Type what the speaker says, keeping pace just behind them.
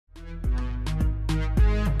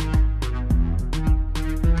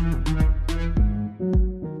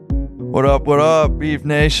What up, Beef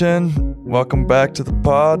Nation? Welcome back to the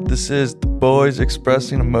pod. This is the boys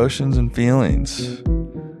expressing emotions and feelings.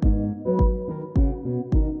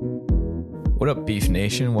 What up, Beef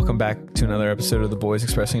Nation? Welcome back to another episode of the boys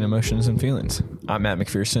expressing emotions and feelings. I'm Matt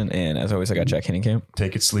McPherson, and as always, I got Jack Henningkamp.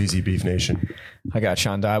 Take it sleazy, Beef Nation. I got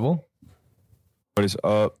Sean Dybel. What is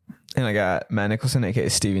up? And I got Matt Nicholson, aka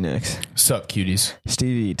Stevie Nicks. What's up, cuties?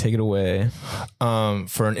 Stevie, take it away.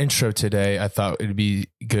 For an intro today, I thought it'd be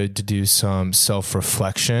good to do some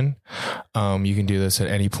self-reflection. You can do this at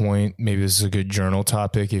any point. Maybe this is a good journal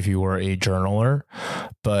topic if you were a journaler,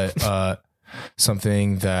 but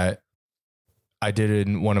something that I did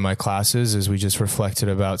in one of my classes is we just reflected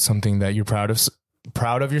about something that you're proud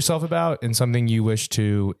of yourself about and something you wish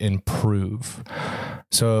to improve.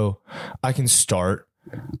 So I can start.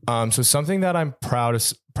 So something that I'm proud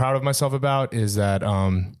of myself about is that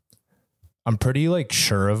I'm pretty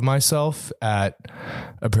sure of myself at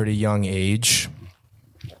a pretty young age.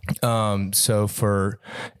 So for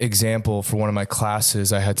example, for one of my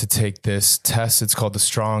classes, I had to take this test. It's called the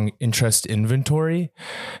Strong Interest Inventory.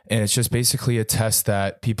 And it's just basically a test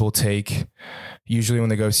that people take usually when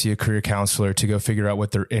they go see a career counselor to go figure out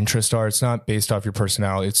what their interests are. It's not based off your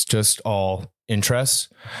personality. It's just all interests.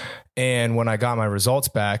 And when I got my results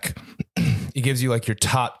back, it gives you your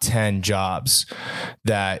top 10 jobs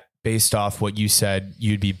that based off what you said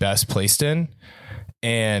you'd be best placed in.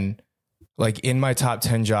 And in my top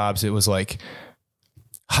 10 jobs, it was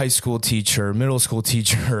high school teacher, middle school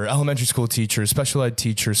teacher, elementary school teacher, special ed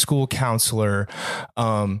teacher, school counselor,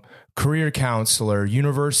 career counselor,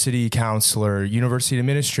 university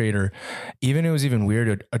administrator. It was even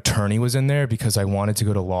weird. Attorney was in there because I wanted to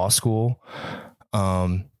go to law school.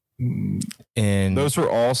 And those are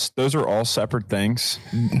all separate things.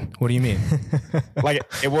 What do you mean?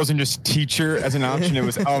 It wasn't just teacher as an option. It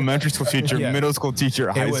was elementary school teacher, middle school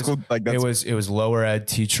teacher, high school. It was lower ed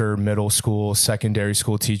teacher, middle school, secondary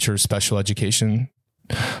school teacher, special education.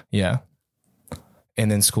 Yeah.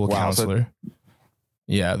 And then school counselor.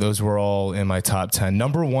 Yeah. Those were all in my top 10.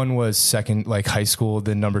 Number one was high school.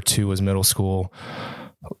 Then number two was middle school.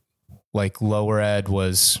 Lower ed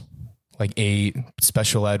was 8,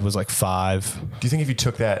 special ed was 5. Do you think if you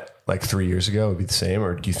took that 3 years ago, it would be the same?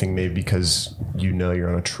 Or do you think maybe because you're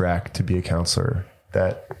on a track to be a counselor,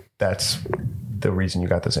 that's the reason you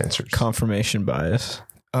got those answers? Confirmation bias.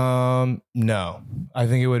 No, I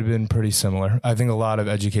think it would have been pretty similar. I think a lot of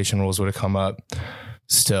education rules would have come up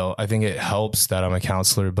still. I think it helps that I'm a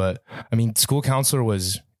counselor, but school counselor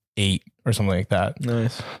was 8 or something like that.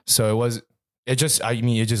 Nice. So it just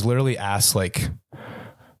literally asks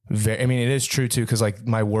it is true too, because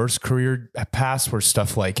my worst career paths were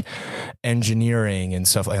stuff like engineering and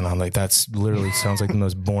stuff, and I'm that's literally sounds like the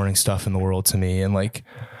most boring stuff in the world to me, and like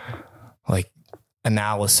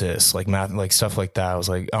analysis, math, stuff like that. I was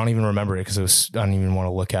I don't even remember it because I don't even want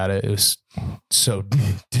to look at it. It was so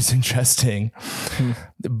disinteresting.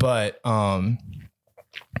 But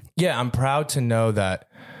yeah, I'm proud to know that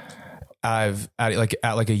I've at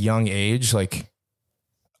a young age,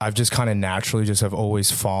 I've just kind of naturally have always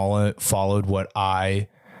followed what I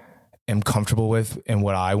am comfortable with and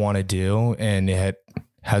what I want to do. And it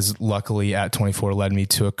has luckily at 24 led me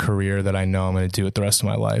to a career that I know I'm going to do it the rest of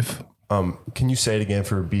my life. Can you say it again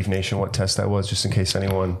for Beef Nation, what test that was, just in case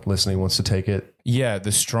anyone listening wants to take it? Yeah.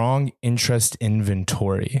 The Strong Interest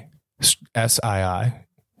Inventory, SII.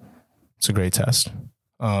 It's a great test.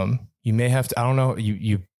 You may have to, I don't know,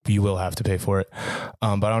 you will have to pay for it.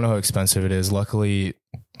 But I don't know how expensive it is. Luckily,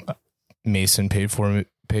 Mason paid for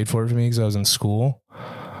it for me because I was in school.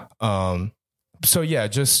 So yeah,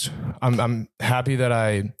 I'm happy that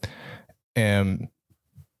I'm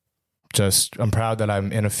proud that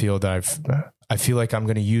I'm in a field that I feel like I'm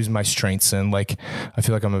going to use my strengths in. I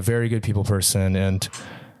feel like I'm a very good people person, and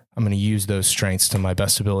I'm going to use those strengths to my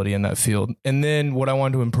best ability in that field. And then what I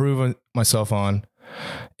want to improve myself on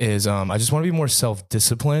is I just want to be more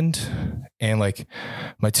self-disciplined, and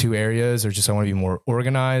my two areas are I want to be more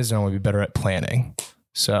organized and I want to be better at planning.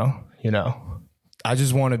 So, I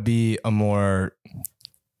just want to be a more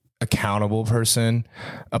accountable person.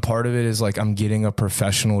 A part of it is I'm getting a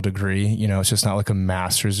professional degree, it's just not a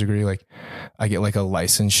master's degree. I get a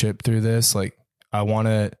licenseship through this. I want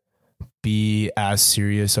to be as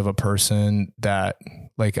serious of a person that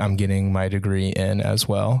I'm getting my degree in as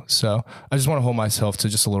well. So I just want to hold myself to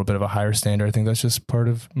just a little bit of a higher standard. I think that's just part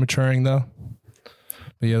of maturing though.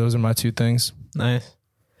 But yeah, those are my two things. Nice.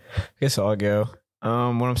 I guess I'll go. What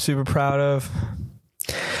I'm super proud of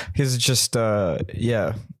is just,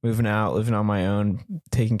 moving out, living on my own,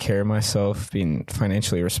 taking care of myself, being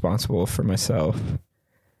financially responsible for myself.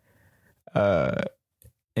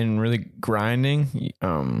 and really grinding.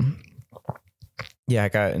 Yeah, I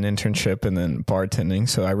got an internship and then bartending,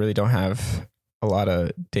 so I really don't have a lot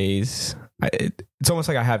of days. It's almost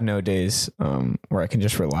like I have no days where I can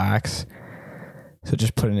just relax. So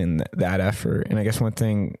just putting in that effort. And I guess one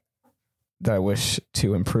thing that I wish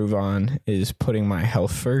to improve on is putting my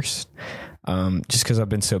health first. Just because I've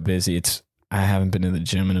been so busy, I haven't been to the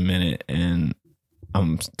gym in a minute, and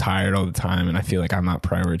I'm tired all the time, and I feel like I'm not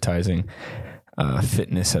prioritizing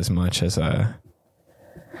fitness as much as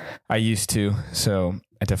I used to. So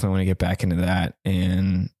I definitely want to get back into that.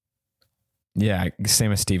 And yeah,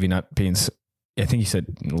 same as Stevie, not being, I think you said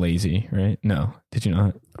lazy, right? No, did you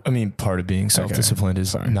not? I mean, part of being self-disciplined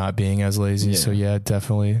is not being as lazy. Yeah. So yeah,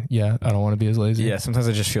 definitely. Yeah. I don't want to be as lazy. Yeah. Sometimes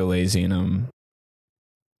I just feel lazy and I'm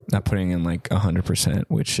not putting in like 100%,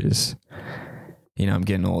 which is, I'm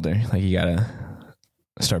getting older. Like you gotta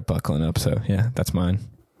start buckling up. So yeah, that's mine.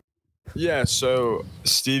 Yeah. So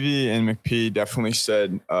Stevie and McP definitely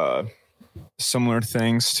said similar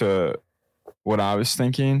things to what I was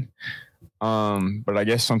thinking. But I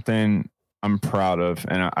guess something I'm proud of,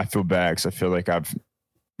 and I feel bad because I feel like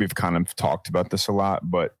we've kind of talked about this a lot,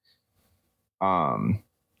 but kind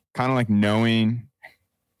of like knowing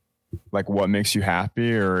like what makes you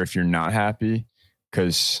happy or if you're not happy,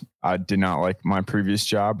 because I did not like my previous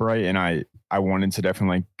job, right? And I wanted to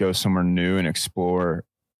definitely like go somewhere new and explore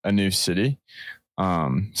a new city.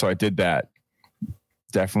 So I did that,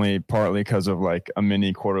 definitely partly because of like a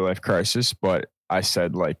mini quarter life crisis, but I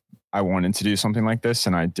said like I wanted to do something like this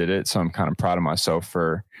and I did it. So I'm kind of proud of myself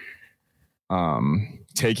for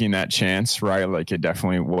taking that chance, right? Like it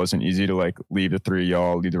definitely wasn't easy to like leave the three of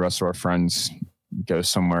y'all, leave the rest of our friends, go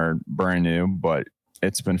somewhere brand new, but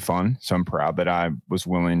it's been fun. So I'm proud that I was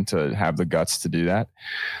willing to have the guts to do that.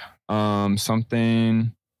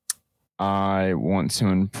 Something I want to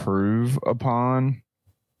improve upon,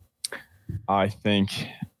 I think,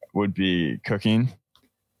 would be cooking,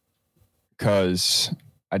 because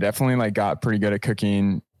I definitely like got pretty good at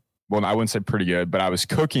cooking. Well, I wouldn't say pretty good, but I was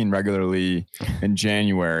cooking regularly in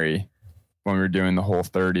January when we were doing the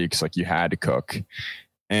Whole30, because like you had to cook.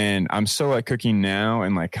 And I'm still like cooking now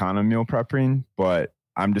and like kind of meal prepping, but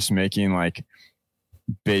I'm just making like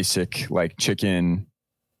basic like chicken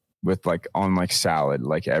with like on like salad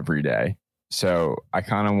like every day. So I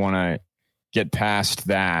kind of want to get past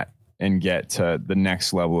that and get to the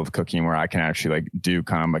next level of cooking where I can actually like do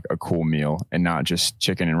kind of like a cool meal and not just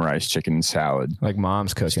chicken and rice, chicken and salad. Like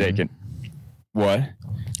mom's cooking. Steak and what?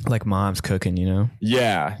 Like mom's cooking,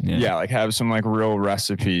 Yeah. Like have some like real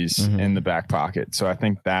recipes in the back pocket. So I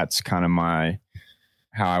think that's kind of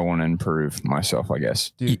how I want to improve myself, I guess.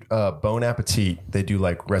 Dude, Bon Appetit, they do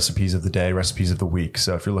like recipes of the day, recipes of the week.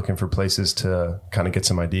 So if you're looking for places to kind of get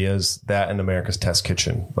some ideas, that and America's Test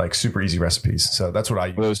Kitchen, like super easy recipes. So that's what I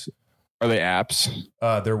use. Are they apps?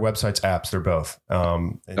 Their websites, apps, they're both.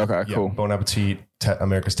 Okay, cool. Bon Appetit,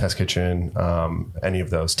 America's Test Kitchen, any of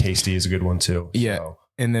those. Tasty is a good one too. Yeah. So.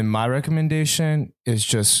 And then my recommendation is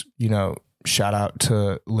just, shout out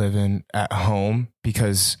to living at home,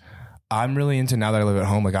 because I'm really into, now that I live at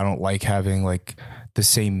home, like I don't like having like the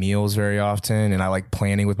same meals very often, and I like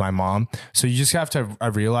planning with my mom. So you just have to, I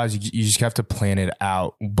realize you just have to plan it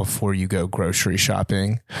out before you go grocery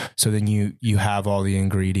shopping. So then you have all the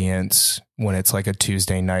ingredients when it's like a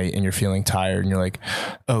Tuesday night and you're feeling tired and you're like,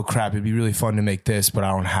 oh crap, it'd be really fun to make this, but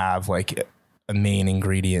I don't have like a main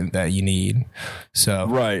ingredient that you need. So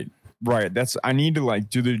right. I need to like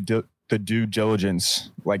do the due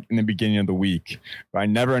diligence like in the beginning of the week, but I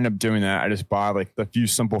never end up doing that. I just buy like the few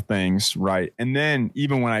simple things, right? And then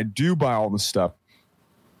even when I do buy all the stuff,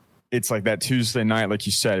 it's like that Tuesday night, like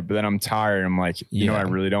you said, but then I'm tired. I'm like, you know what I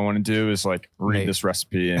really don't want to do is like read this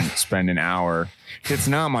recipe and spend an hour. It's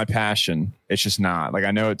not my passion. It's just not. Like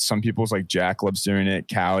I know it's some people's, like Jack loves doing it,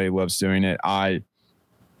 Callie loves doing it.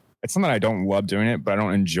 It's not that I don't love doing it, but I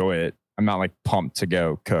don't enjoy it. I'm not like pumped to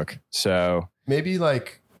go cook. So maybe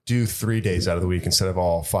like do 3 days out of the week instead of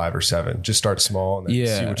all 5 or 7. Just start small and then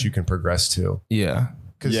see what you can progress to. Yeah.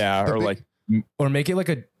 Or make it like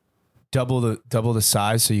a double the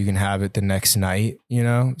size so you can have it the next night,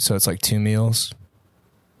 so it's like 2 meals.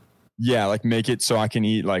 Yeah, like make it so I can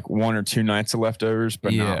eat like 1 or 2 nights of leftovers,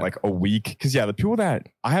 but not like a week. Because the people that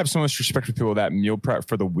I have so much respect for people that meal prep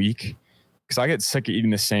for the week, because I get sick of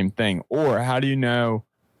eating the same thing. Or how do you know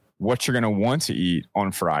what you're going to want to eat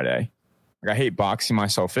on Friday? Like I hate boxing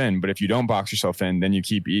myself in, but if you don't box yourself in, then you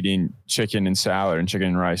keep eating chicken and salad and chicken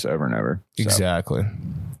and rice over and over. So. Exactly.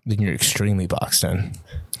 Then you're extremely boxed in.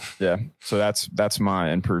 Yeah. So that's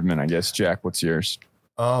my improvement, I guess. Jack, what's yours?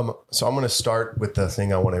 So I'm going to start with the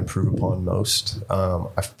thing I want to improve upon most.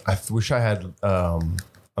 I wish I had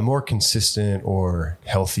a more consistent or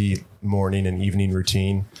healthy morning and evening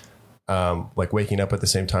routine. Like waking up at the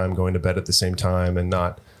same time, going to bed at the same time, and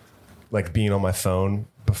not like being on my phone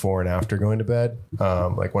before and after going to bed.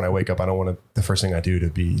 Like when I wake up, I don't want the first thing I do to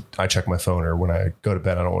be, I check my phone, or when I go to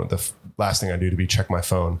bed, I don't want the last thing I do to be check my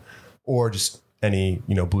phone, or just any,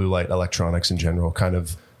 blue light electronics in general. Kind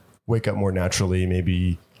of wake up more naturally,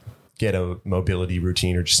 maybe get a mobility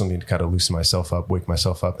routine or just something to kind of loosen myself up, wake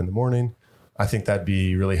myself up in the morning. I think that'd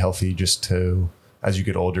be really healthy just to, as you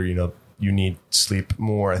get older, you need sleep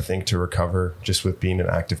more, I think, to recover just with being an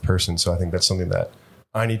active person. So I think that's something that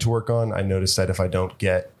I need to work on. I noticed that if I don't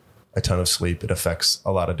get a ton of sleep, it affects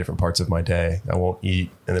a lot of different parts of my day. I won't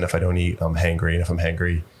eat. And then if I don't eat, I'm hangry. And if I'm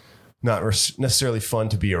hangry, not necessarily fun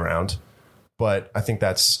to be around. But I think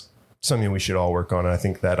that's something we should all work on. And I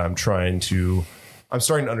think that I'm starting to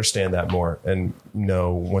understand that more and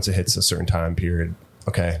know once it hits a certain time period,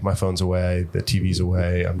 okay, my phone's away, the TV's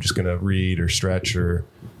away. I'm just going to read or stretch or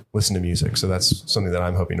listen to music. So that's something that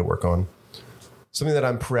I'm hoping to work on. Something that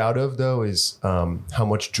I'm proud of, though, is how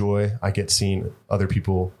much joy I get seeing other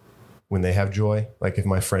people when they have joy. Like if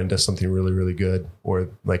my friend does something really, really good, or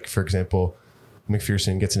like, for example,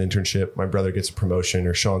 McPherson gets an internship, my brother gets a promotion,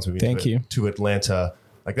 or Sean's moving to Atlanta.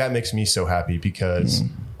 Like that makes me so happy because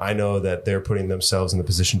I know that they're putting themselves in the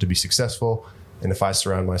position to be successful. And if I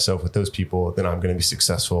surround myself with those people, then I'm going to be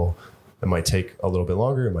successful. It might take a little bit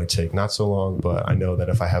longer. It might take not so long, but I know that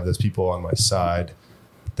if I have those people on my side,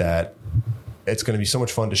 that it's going to be so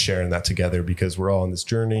much fun to share in that together because we're all on this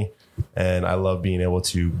journey. And I love being able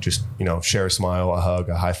to just, share a smile, a hug,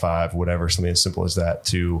 a high five, whatever, something as simple as that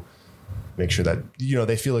to make sure that,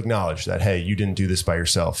 they feel acknowledged that, hey, you didn't do this by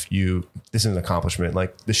yourself. This is an accomplishment.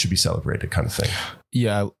 Like this should be celebrated kind of thing.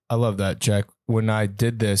 Yeah, I love that, Jack. When I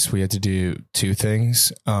did this, we had to do two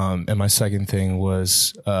things. And my second thing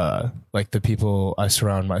was like the people I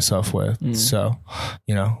surround myself with. So,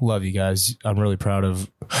 love you guys. I'm really proud of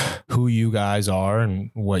who you guys are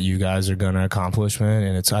and what you guys are going to accomplish, man.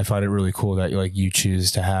 And I find it really cool that you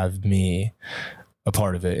choose to have me a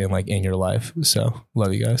part of it and in your life. So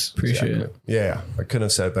love you guys. Appreciate it. Yeah. I couldn't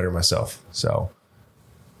have said it better myself. So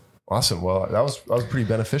awesome. Well, that was pretty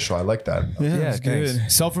beneficial. I like that. Yeah, it's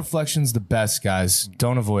good. Self-reflection's the best, guys.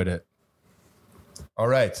 Don't avoid it. All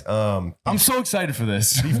right. I'm so excited for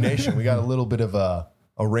this. Beef Nation, we got a little bit of a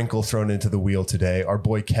wrinkle thrown into the wheel today. Our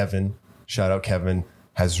boy Kevin, shout out Kevin,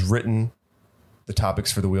 has written the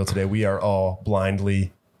topics for the wheel today. We are all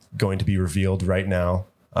blindly going to be revealed right now.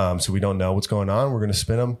 So we don't know what's going on. We're going to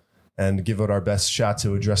spin them and give it our best shot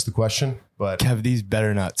to address the question. But Kev, these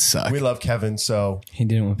better not suck. We love Kevin, so he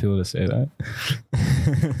didn't want people to say that.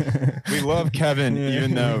 We love Kevin,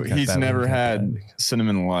 even though he's never had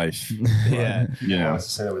cinnamon life. Yeah, to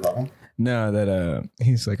say that we love him. No, that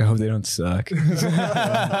he's like, I hope they don't suck.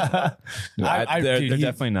 They're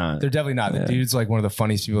definitely not. They're definitely not. The dude's one of the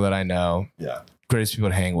funniest people that I know. Yeah, greatest people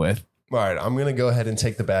to hang with. All right, I'm going to go ahead and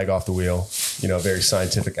take the bag off the wheel. Very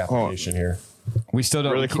scientific application here. We still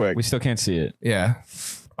don't. Really quick. We still can't see it. Yeah.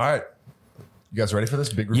 All right. You guys ready for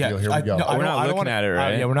this big reveal? Here we go. No, we're not looking at it,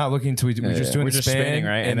 right? Yeah, we're not looking until we're just doing we're just spinning,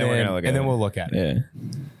 right? And then we're gonna look at it. And then we'll look at it. Yeah.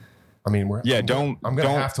 I mean, I'm going to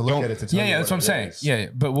have to look at it to tell you. Yeah, that's what I'm saying. Yeah,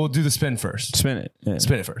 but we'll do the spin first. Spin it. Yeah.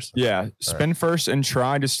 Spin it first. Yeah, spin first and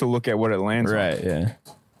try just to look at what it lands on. Right, yeah.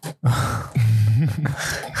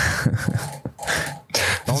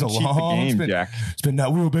 Don't cheat the game, spin. Jack. Spin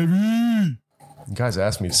that wheel, baby. You guys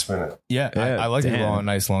asked me to spin it. Yeah, I like a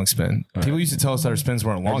nice long spin. People used to tell us that our spins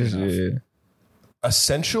weren't long enough. Yeah.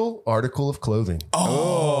 Essential article of clothing.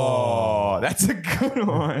 Oh, that's a good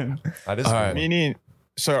one. That is good. Meaning,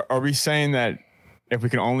 so are we saying that if we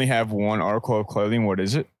can only have one article of clothing, what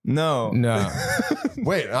is it? No.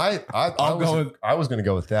 Wait, I was going to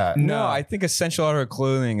go with that. No, I think essential article of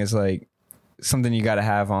clothing is something you got to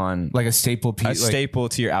have on, like a staple piece, staple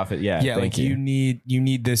to your outfit. Yeah, yeah. You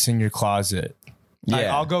need this in your closet.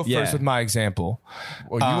 Yeah, I'll go first with my example.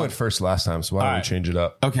 Well, you went first last time, so why don't we change it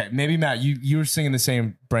up? Okay, maybe Matt, you were singing the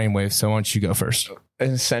same brainwave, so why don't you go first?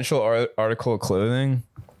 An essential article of clothing.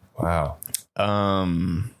 Wow.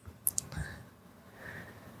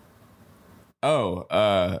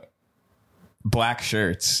 Black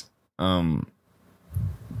shirts.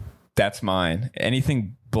 That's mine.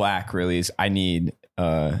 Anything black really is I need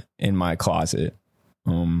in my closet.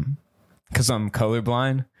 Because I'm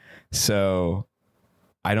colorblind, so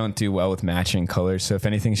I don't do well with matching colors. So if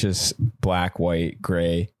anything's just black, white,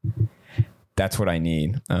 gray, that's what I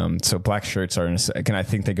need. So black shirts are, and I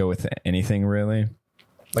think they go with anything really.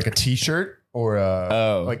 Like a t-shirt or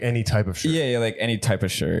like any type of shirt? Yeah, like any type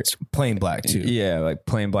of shirt. It's plain black too. Yeah, like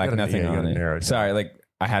plain black, nothing on it. Sorry,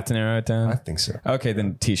 I have to narrow it down. I think so. Okay,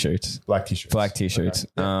 then t-shirts. Black t-shirts. Black t-shirts.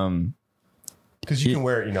 Okay. Because you can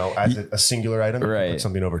wear it, as a singular item, you can Right. put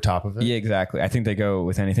something over top of it. Yeah, exactly. I think they go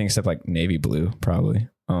with anything except like navy blue, probably.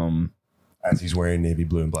 As he's wearing navy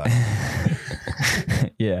blue and black.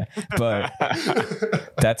 Yeah, but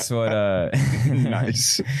that's what.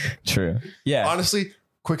 Nice. True. Yeah. Honestly,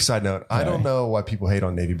 quick side note: I don't know why people hate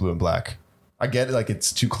on navy blue and black. I get it, like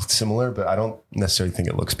it's too similar, but I don't necessarily think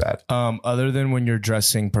it looks bad. Other than when you're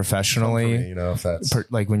dressing professionally, For me, if that's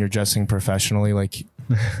like when you're dressing professionally, like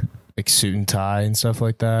suit and tie and stuff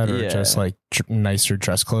like that, or just like nicer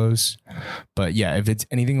dress clothes. But yeah, if it's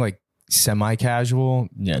anything like semi-casual,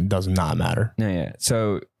 it does not matter. Yeah.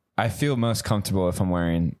 So I feel most comfortable if I'm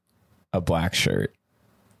wearing a black shirt.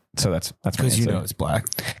 So that's Because you know it's black.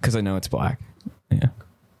 Because I know it's black. Yeah.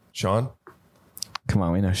 Sean. Come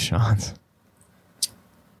on, we know Sean's.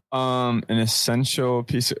 An essential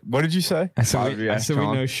piece. What did you say? I said we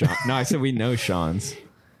know Sean. No, I said we know Sean's.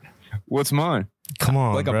 What's mine? Come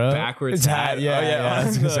on, Like bro. a backwards It's hat. Yeah. I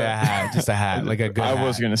was gonna say a hat, just a hat, like a good. I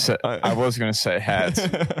was gonna say hats.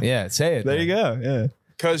 Yeah, say it. There you go. Yeah.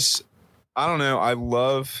 Because I don't know, I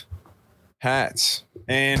love hats,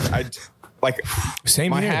 and I like Same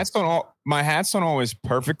my here. hats don't always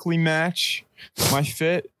perfectly match my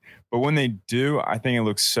fit, but when they do, I think it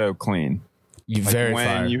looks so clean. You Like very when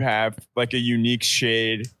fire. you have like a unique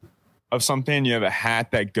shade of something, you have a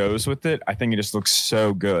hat that goes with it. I think it just looks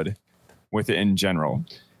so good with it in general.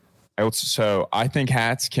 So I think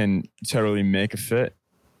hats can totally make a fit,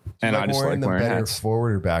 and I just like them wearing better hats.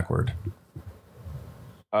 forward or backward.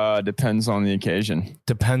 Depends on the occasion,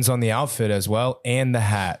 Depends on the outfit as well and the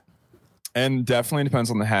hat. and definitely depends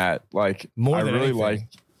on the hat. Like More I than really anything.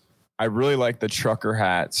 I really like the trucker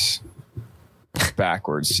hats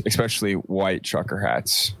backwards, especially white trucker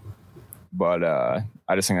hats. But I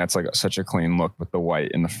just think that's like such a clean look with the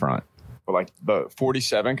white in the front. But like the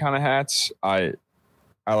 47 kind of hats, I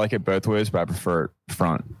like it both ways, but I prefer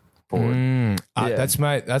front forward. That's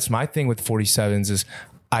my thing with 47s is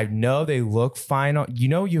I know they look fine.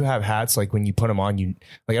 You have hats like when you put them on, you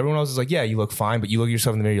like everyone else is like, yeah, you look fine, but you look at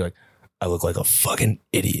yourself in the mirror, you're like, I look like a fucking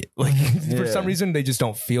idiot. Like for some reason they just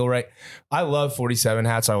don't feel right. I love 47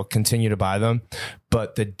 hats. I will continue to buy them,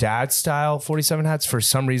 but the dad style 47 hats, for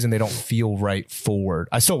some reason they don't feel right forward.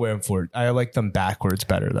 I still wear them forward. I like them backwards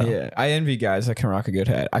better though. Yeah, I envy guys that can rock a good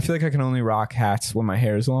hat. I feel like I can only rock hats when my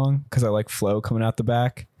hair is long because I like flow coming out the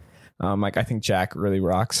back. Like I think Jack really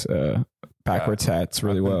rocks backwards hats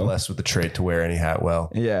really I've been well. blessed with the trait to wear any hat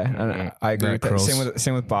well. Yeah, and I agree with that. curls.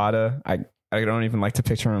 Same with Bada. I don't even like to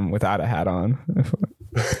picture him without a hat on.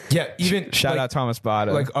 Yeah, even Shout out Thomas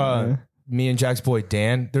Bada. like me and Jack's boy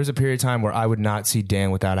Dan, there's a period of time where I would not see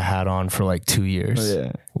Dan without a hat on for like 2 years.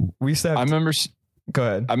 yeah, we used to have. I remember Go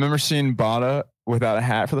ahead. I remember seeing Bada without a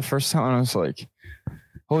hat for the first time, and I was like,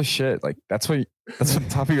 "Holy shit! Like that's what the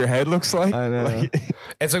top of your head looks like." I know. Like,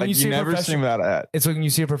 It's like when like you see you a never see him professional. without a hat. It's like when you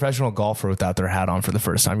see a professional golfer without their hat on for the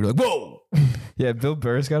first time. You're like, whoa. Yeah, Bill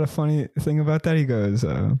Burr's got a funny thing about that. He goes,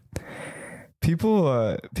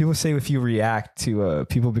 people say if you react to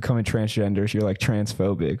people becoming transgenders, you're like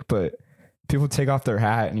transphobic, but people take off their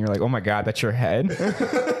hat and you're like, oh my God, that's your head.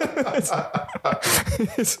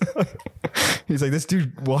 He's like, this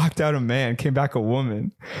dude walked out a man, came back a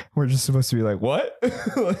woman. We're just supposed to be like, what?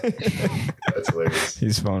 That's hilarious.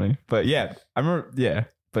 He's funny. But yeah, I remember. Yeah.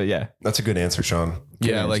 But yeah. That's a good answer, Sean.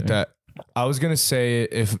 Yeah, like that. I was going to say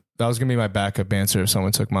if that was going to be my backup answer if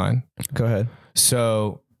someone took mine. Go ahead.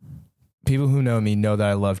 So people who know me know that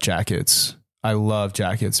I love jackets. I love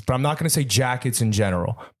jackets, but I'm not going to say jackets in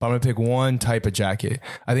general, but I'm going to pick one type of jacket.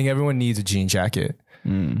 I think everyone needs a jean jacket.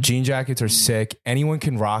 Jean jackets are sick. Anyone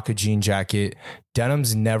can rock a jean jacket.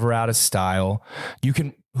 Denim's never out of style.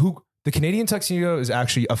 The Canadian tuxedo is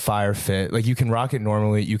actually a fire fit. Like you can rock it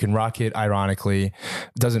normally. You can rock it ironically. It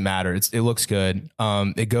doesn't matter. It looks good.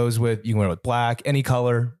 It goes with, you can wear it with black, any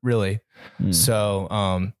color really.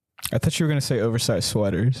 So, I thought you were going to say oversized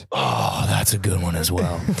sweaters. oh, that's a good one as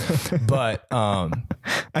well. But,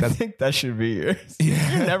 I think that should be yours. You're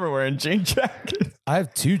never wearing jean jackets. I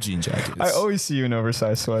have 2 jean jackets. I always see you in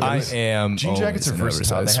oversized sweaters. I am. Jean jackets are always in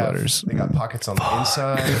versatile. oversized sweaters. They got pockets on the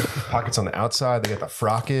inside, pockets on the outside. They got the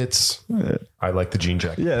frockets. I like the jean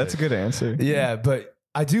jacket. Yeah, that's a good answer. Yeah, but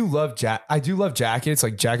I do love jackets.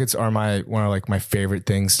 Like jackets are one of like my favorite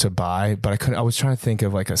things to buy. But I was trying to think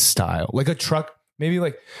of like a style, like a truck, maybe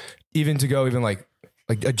like even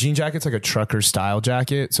a jean jacket's like a trucker style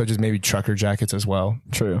jacket. So just maybe trucker jackets as well.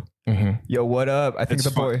 True. Mm-hmm. Yo, what up? I think It's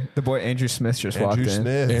the boy Andrew Smith just walked Andrew in.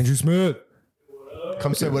 Smith. Andrew Smith.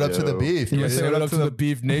 Come say what up to the beef. Yeah, say what up to the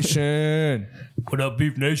Beef Nation. What up,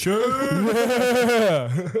 Beef Nation? Yeah.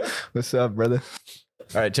 What's up, brother?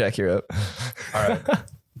 All right, Jack, you're up. All right.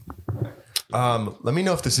 Let me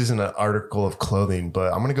know if this isn't an article of clothing,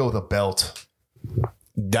 but I'm going to go with a belt.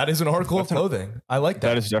 That is an article of clothing. I like that.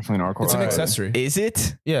 That is definitely an article. It's an accessory. Is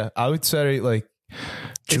it? Yeah, I would say like.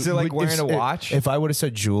 Is it like wearing a watch? If I would have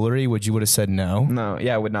said jewelry, would have said no? No,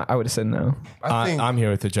 yeah, I would not. I would have said no. I'm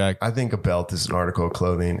here with the Jack. I think a belt is an article of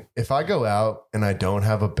clothing. If I go out and I don't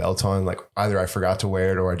have a belt on, like either I forgot to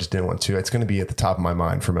wear it or I just didn't want to, it's going to be at the top of my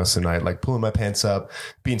mind for most of the night, like pulling my pants up,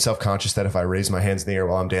 being self-conscious that if I raise my hands in the air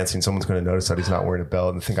while I'm dancing, someone's going to notice that he's not wearing a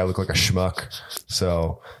belt and think I look like a schmuck.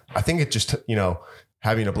 So I think it just,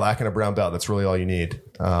 having a black and a brown belt, that's really all you need.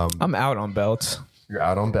 I'm out on belts. You're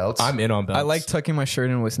out on belts. I'm in on belts. I like tucking my shirt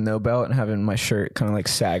in with no belt and having my shirt kind of like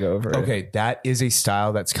sag over it. Okay, that is a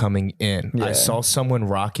style that's coming in. Yeah. I saw someone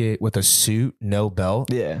rock it with a suit, no belt.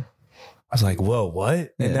 Yeah. I was like, whoa, what? And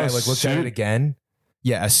Yeah. then I looked at Suit? it again.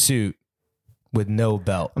 Yeah, a suit with no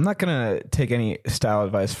belt. I'm not going to take any style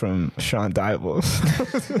advice from Sean Dybel.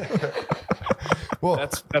 well,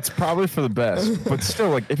 That's probably for the best, but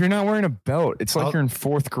still, like if you're not wearing a belt, it's like you're in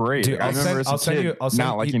fourth grade. Dude, I remember as a kid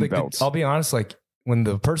not liking belts. I'll be honest, like when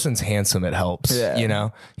the person's handsome, it helps. Yeah.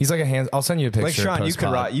 He's like a hand. I'll send you a picture. Like Sean, you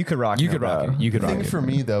could rock. You could rock. You could rock it. You could the rock thing it. for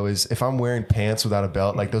me though is if I'm wearing pants without a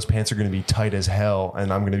belt, like those pants are going to be tight as hell,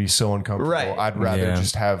 and I'm going to be so uncomfortable. Right. I'd rather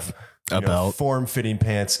just have A belt. form-fitting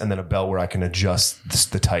pants, and then a belt where I can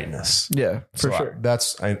adjust the tightness. Yeah, for So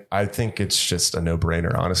sure. I think it's just a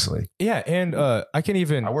no-brainer, honestly. Yeah, and I can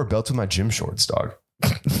even. I wear belts with my gym shorts, dog.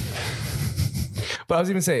 But I was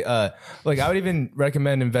even say, like I would even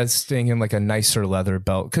recommend investing in like a nicer leather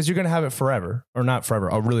belt because you're gonna have it forever, or not forever,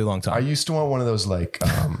 a really long time. I used to want one of those like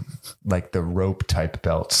the rope type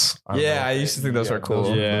belts. Yeah, I used to think those were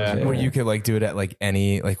cool. Yeah. Where you could like do it at like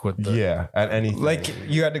any like what the Yeah, at anything. Like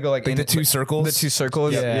you had to go like the two circles. The two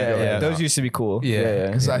circles. Yeah. Those used to be cool. Yeah.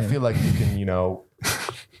 because I feel like you can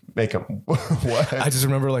make them. What? I just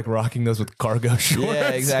remember like rocking those with cargo shorts. Yeah,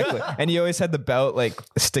 exactly. And you always had the belt like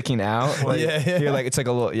sticking out. Like, Yeah. You're like, it's like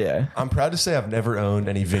a little, yeah. I'm proud to say I've never owned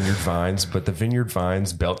any Vineyard Vines, but the Vineyard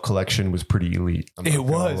Vines belt collection was pretty elite. I'm not It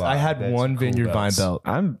gonna was. lie. I had That's one cool Vineyard Vine belts. belt.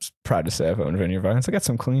 I'm proud to say I've owned Vineyard Vines. I got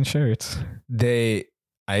some clean shirts. I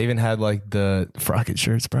even had like the Frocket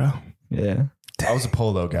shirts, bro. Yeah. I was a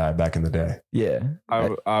polo guy back in the day. Yeah.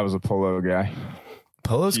 I was a polo guy.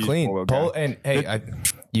 Polo's Huge clean. Polo Polo, guy. and hey,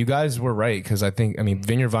 you guys were right because I mean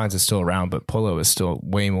Vineyard Vines is still around, but Polo is still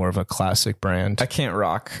way more of a classic brand. I can't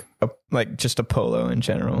rock like just a polo in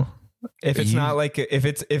general. If it's not like if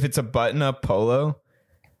it's a button up polo,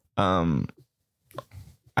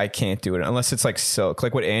 I can't do it unless it's like silk,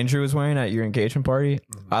 like what Andrew was wearing at your engagement party.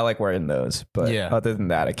 I like wearing those, but Yeah. other than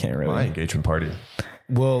that, I can't really. My engagement party.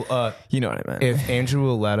 Well, You know what I meant. if Andrew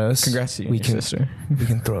will let us, Congrats to you, we and your can sister. we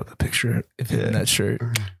can throw up the picture if in that shirt.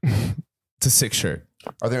 It's a sick shirt.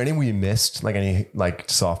 Are there any we missed? Like any like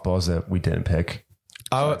softballs that we didn't pick?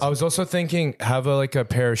 I was also thinking have a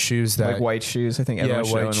pair of shoes that Like white shoes. I think everyone's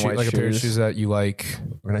showing shoe- white like shoes. a pair of shoes that you like.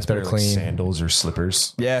 We're nice That are pair of clean. sandals or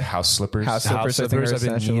slippers. Yeah. House slippers. House House Slippers, I think, are slippers. I've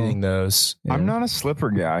been essential. needing those. I'm not a slipper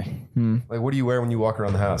guy. Like what do you wear when you walk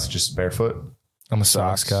around the house? Just barefoot? I'm a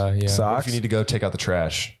socks guy. Yeah. What Socks. if you need to go take out the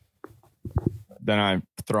trash? Then I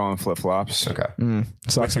throw on flip flops. Okay. Socks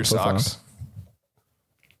With your and flip-flops. socks?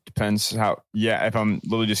 Depends how. Yeah, if I'm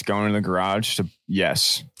literally just going to the garage,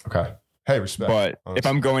 yes. Okay. Hey, respect. But if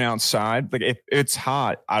I'm going outside, like if it's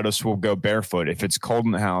hot, I just will go barefoot. If it's cold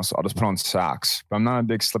in the house, I'll just put on socks. But I'm not a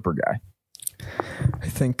big slipper guy. I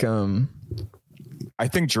think I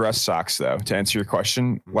think dress socks, though, to answer your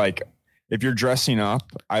question, like if you're dressing up,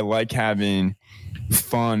 I like having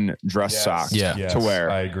fun dress socks Yeah. Yes, to wear.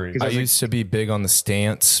 I agree. I used to be big on the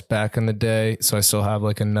stance back in the day, so I still have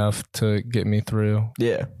like enough to get me through.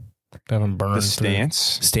 yeah. I haven't burned The through. stance.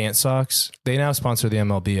 Stance socks. They now sponsor the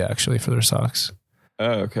MLB actually for their socks.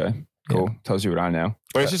 Oh, okay. Cool. Tells you what I know.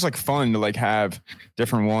 But it's just like fun to like have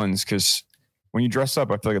different ones because when you dress up,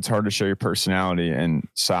 I feel like it's hard to show your personality, and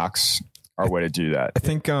socks are a way to do that. I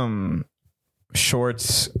think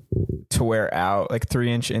shorts to wear out, like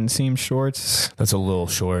 3-inch inseam shorts. That's a little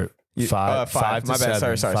short. Five My to bad.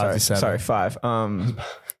 seven. Sorry. 5 to 7. Sorry. 5.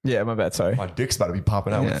 Yeah, my bad. Sorry. My dick's about to be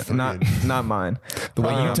popping out. Yeah, with three not in. not mine. The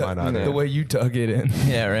way you Mine on it. the way you dug it in.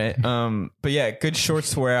 Yeah, right. But yeah, good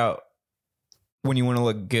shorts to wear out when you want to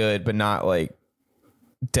look good, but not like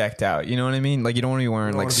decked out. You know what I mean? Like you don't want to be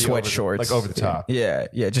wearing like wanna be sweat over the- shorts, like over the top. Yeah,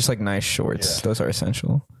 just like nice shorts. Yeah. Those are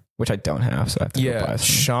essential, which I don't have, so I have to go buy Yeah, some.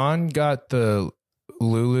 Sean got the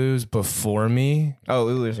Lulus before me, Oh,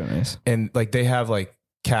 Lulus are nice. and like they have like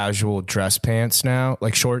casual dress pants now,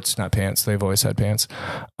 like shorts, not pants. They've always had pants.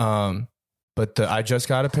 But I just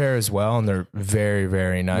got a pair as well, and they're very,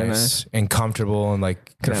 very nice and comfortable, and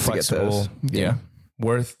like they're flexible. Yeah. I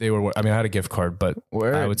mean, I had a gift card, but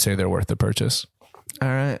I would say they're worth the purchase. All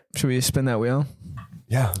right. Should we spin that wheel?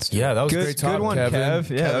 Yeah. Yeah, that was Good, great talk, good one, Kevin. Kev.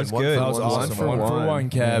 Yeah, that was good. That was awesome. One for one,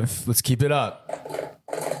 Kev. Yeah. Let's keep it up.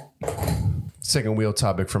 Second wheel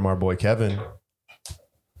topic from our boy Kevin.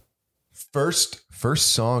 First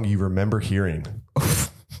song you remember hearing.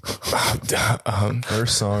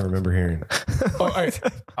 First song I remember hearing.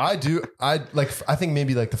 I think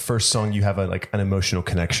maybe like the first song you have an emotional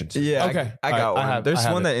connection to. Yeah. Okay. I got one. There's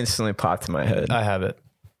one that instantly popped in my head. I have it.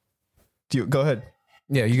 Go ahead.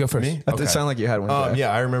 Yeah, you go first. Me? It sounded like you had one.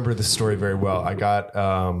 Yeah, I remember the story very well. I got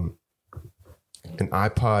an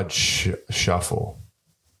iPod Shuffle.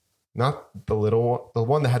 Not the little one, the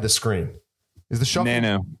one that had the screen. Is the Shuffle?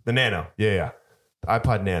 Nano. The Nano. Yeah. The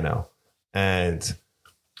iPod Nano. And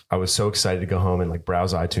I was so excited to go home and like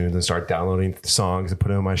browse iTunes and start downloading songs and put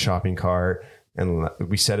them in my shopping cart. And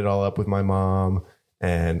we set it all up with my mom.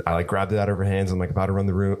 And I like grabbed it out of her hands. I'm like about to run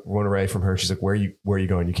away from her. She's like, where are you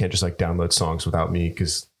going? You can't just like download songs without me.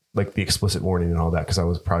 Cause like the explicit warning and all that. Cause I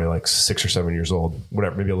was probably like 6 or 7 years old,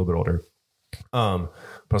 whatever, maybe a little bit older. But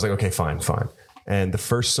I was like, okay, fine. And the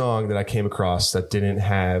first song that I came across that didn't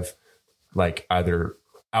have like either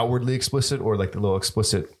outwardly explicit or like the little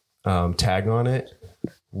explicit tag on it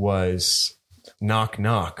was Knock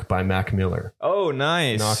Knock by Mac Miller. Oh,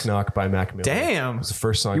 nice. Knock Knock by Mac Miller. Damn. It was the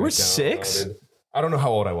first song. You were I downloaded. 6? I don't know how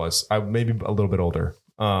old I was. I maybe a little bit older.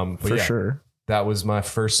 But For sure. That was my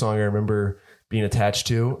first song I remember being attached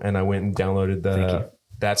to. And I went and downloaded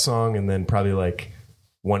that song and then probably like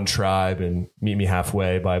One Tribe and Meet Me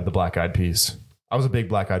Halfway by the Black Eyed Peas. I was a big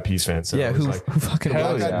Black Eyed Peas fan. So yeah, who fucking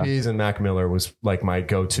Black Eyed Peas and Mac Miller was like my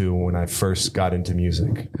go-to when I first got into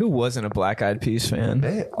music. Who wasn't a Black Eyed Peas fan?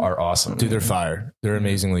 They are awesome. Dude, they're fire. They're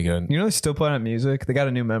amazingly good. You know they still put out music? They got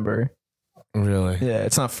a new member. Really? Yeah,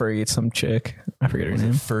 it's not Fergie, it's some chick. I forget her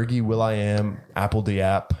name. Fergie, Will.i.am, Apple the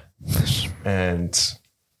App, and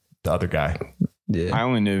the other guy. Yeah. I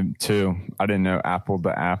only knew 2. I didn't know Apple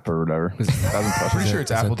the app or whatever. I'm pretty sure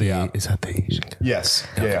it's Apple the App. Is that the Asian guy? Yes.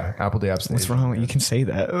 Yeah. Apple the App's the What's Asian wrong? guy. You can say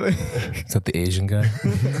that. Is that the Asian guy?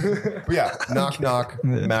 But yeah, Knock Knock,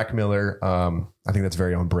 Mac Miller. I think that's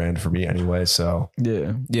very on brand for me anyway. So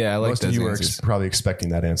Yeah. Yeah, I like most of those you were answers. probably expecting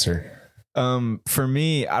that answer. For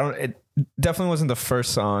me, it definitely wasn't the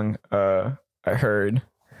first song I heard.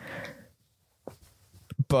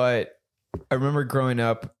 But I remember growing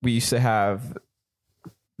up, we used to have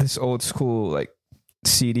this old school like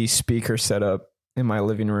CD speaker set up in my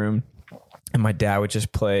living room, and my dad would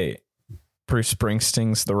just play Bruce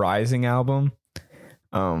Springsteen's The Rising album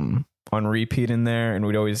on repeat in there, and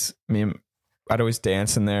I'd always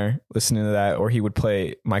dance in there listening to that, or he would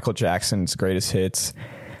play Michael Jackson's greatest hits.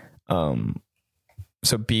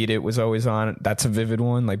 So Beat It was always on. That's a vivid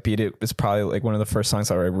one. Like Beat It was probably like one of the first songs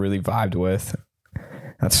that I really vibed with.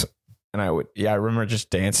 I remember just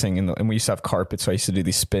dancing and we used to have carpet. So I used to do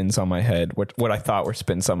these spins on my head, what I thought were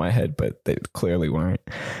spins on my head, but they clearly weren't.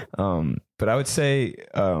 But I would say,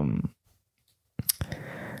 what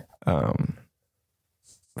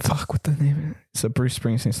the name is? It's a Bruce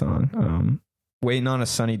Springsteen song. Waiting on a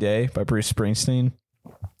Sunny Day by Bruce Springsteen.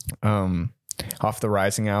 Off the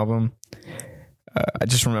Rising album. I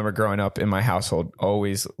just remember growing up in my household,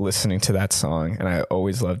 always listening to that song, and I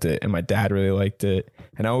always loved it. And my dad really liked it.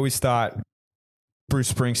 And I always thought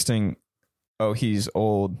Bruce Springsteen, he's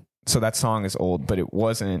old, so that song is old, but it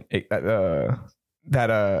wasn't.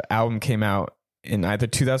 That album came out in either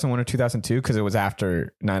 2001 or 2002 because it was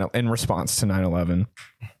after in response to 9/11.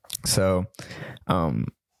 So,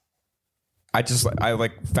 I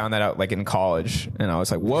found that out like in college, and I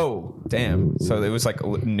was like, whoa, damn. So it was like a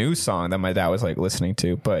new song that my dad was like listening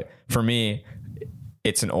to. But for me,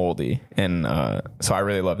 it's an oldie. And so I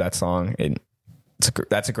really love that song.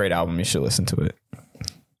 That's a great album. You should listen to it.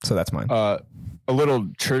 So that's mine. A little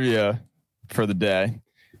trivia for the day.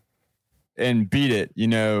 And Beat It,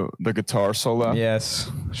 the guitar solo? Yes.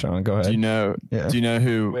 Sean, go ahead. Do you know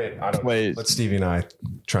who played? Let Stevie and I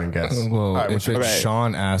try and guess. Well, All right, if it's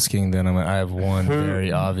Sean asking, then I have one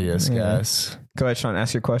very obvious guess. Go ahead, Sean.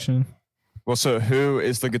 Ask your question. Well, so who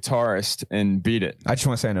is the guitarist in Beat It? I just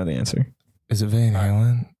want to say I know the answer. Is it Van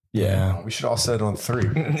Halen? Yeah. We should all set it on 3.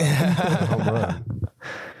 Home run.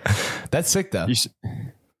 That's sick though.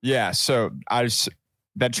 Yeah. So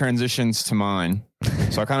that transitions to mine.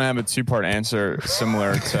 So I kind of have a 2-part answer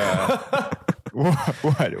similar to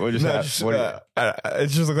What just happened? It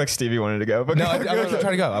just looked like Stevie wanted to go. But No, I wasn't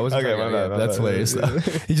trying to go. I wasn't Okay, trying to go. my Yeah, bad. that's hilarious. Though.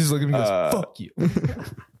 He just looked at me and goes, fuck you.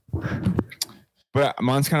 But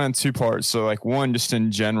mine's kind of in two parts. So like one, just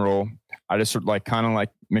in general, I just sort of like kind of like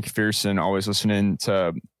McPherson, always listening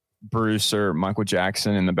to Bruce or Michael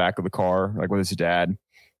Jackson in the back of the car, like with his dad,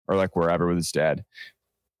 or like wherever with his dad.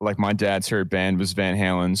 Like my dad's favorite band was Van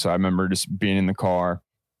Halen, so I remember just being in the car,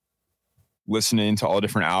 listening to all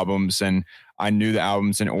different albums, and I knew the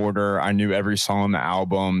albums in order. I knew every song on the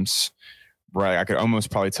albums. Right, I could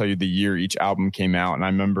almost probably tell you the year each album came out, and I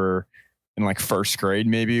remember in like first grade,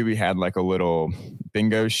 maybe we had like a little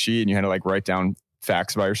bingo sheet and you had to like write down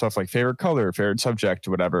facts about yourself, like favorite color, favorite subject,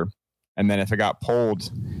 whatever. And then if it got pulled,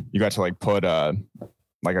 you got to like put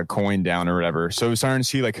like a coin down or whatever. So it was starting to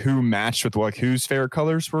see like who matched with like whose favorite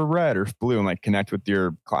colors were red or blue and like connect with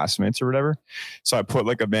your classmates or whatever. So I put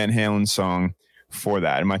like a Van Halen song for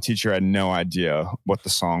that. And my teacher had no idea what the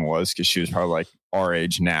song was because she was probably like our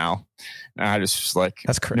age now. And I just was like,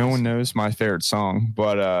 That's crazy. No one knows my favorite song.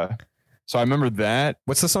 But so I remember that.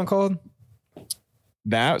 What's the song called?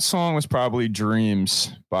 That song was probably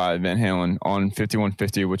Dreams by Van Halen on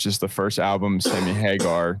 5150, which is the first album Sammy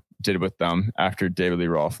Hagar did with them after David Lee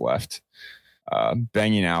Roth left.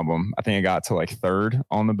 Banging album. I think it got to like third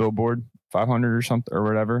on the Billboard 500 or something or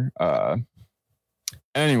whatever.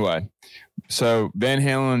 Anyway, so Van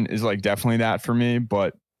Halen is like definitely that for me.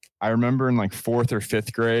 But I remember in like 4th or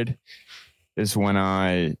 5th grade is when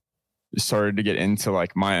I started to get into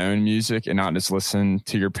like my own music and not just listen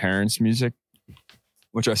to your parents' music,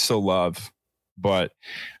 which I still love. But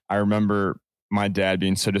I remember my dad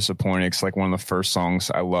being so disappointed because like one of the first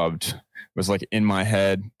songs I loved was like In My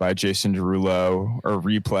Head by Jason Derulo or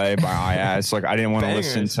Replay by IAS. Like I didn't want to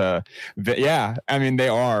listen to, yeah, I mean they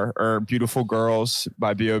are, or Beautiful Girls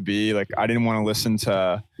by B.O.B. Like I didn't want to listen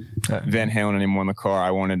to Van Halen anymore in the car.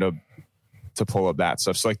 I wanted to pull up that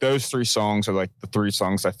stuff. So like those 3 songs are like the 3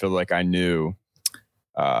 songs I feel like I knew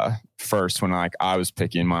first when like I was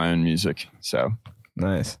picking my own music. So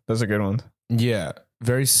Nice. Those are good ones. Yeah,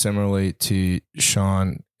 very similarly to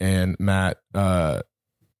Sean and Matt.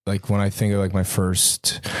 Like when I think of like my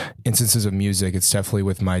first instances of music, it's definitely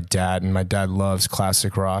with my dad, and my dad loves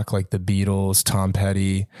classic rock, like the Beatles, Tom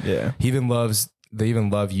Petty. Yeah. They even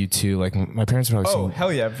love U2. Like my parents are probably Oh,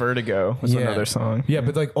 hell yeah. Vertigo was another song. Yeah,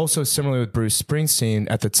 but like also similarly with Bruce Springsteen,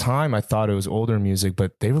 at the time I thought it was older music,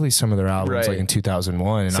 but they released some of their albums like in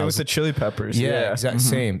 2001. And so I was the Chili Peppers. yeah, exactly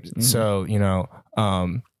same. So, you know,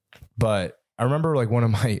 but I remember like one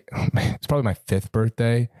of it's probably my 5th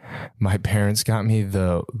birthday. My parents got me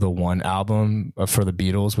the one album for the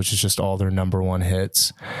Beatles, which is just all their number 1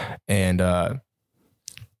 hits. And,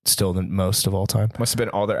 still the most of all time. Must have been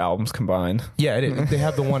all their albums combined. Yeah, they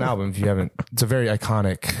have the one album. If you haven't, it's a very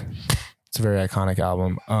iconic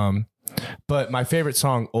album. But my favorite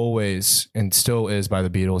song always and still is by the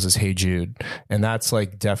Beatles is Hey Jude. And that's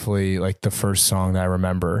like definitely like the first song that I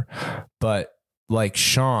remember. But like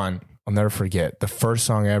Sean, I'll never forget the first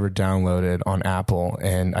song I ever downloaded on Apple,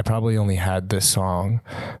 and I probably only had this song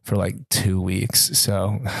for like 2 weeks.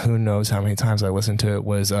 So who knows how many times I listened to it,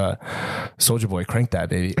 was Soulja Boy, Crank That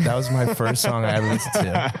Baby. That was my first song I ever listened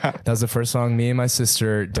to. That was the first song me and my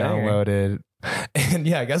sister downloaded. And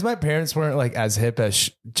yeah, I guess my parents weren't like as hip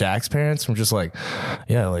as Jack's parents. Were just like,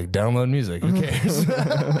 yeah, like download music. Who cares?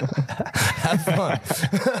 Have fun.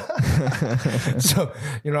 So,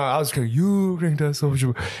 you know, I was going, you Crank That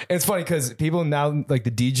Soulja Boy. And it's funny because people now like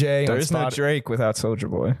the DJ. There's no Drake without Soulja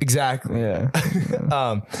Boy. Exactly. Yeah.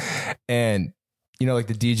 And you know, like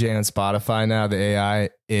the DJ on Spotify now, the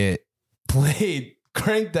AI, it played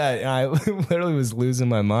Crank That, and I literally was losing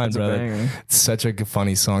my mind, brother. It's such a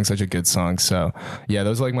funny song, such a good song. So yeah,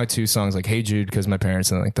 those are like my 2 songs, like Hey Jude because my parents,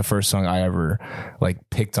 and like the first song I ever like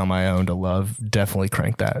picked on my own to love, definitely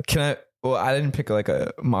Crank That. Well, I didn't pick like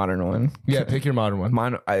a modern one. Yeah, pick your modern one.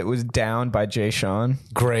 Mine, it was Down by Jay Sean.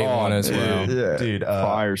 Great one as well. Yeah. Dude,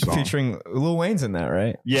 Fire song. Featuring Lil Wayne's in that,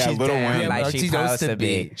 right? Yeah, She's Little down Wayne. like she's supposed to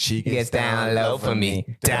be. She gets down low for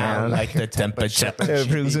me, down like the temperature.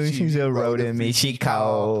 She's a road in me. She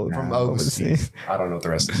cold. from overseas. I don't know what the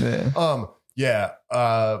rest is.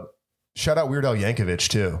 Shout out Weird Al Yankovic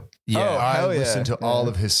too. Yeah. I listened to all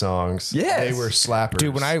of his songs. Yes. They were slappers.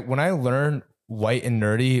 Dude, when I learned White and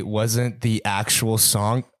Nerdy wasn't the actual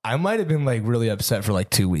song, I might have been like really upset for like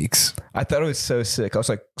 2 weeks. I thought it was so sick. I was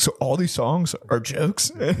like, so all these songs are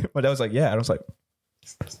jokes? My dad was like, yeah. And I was like,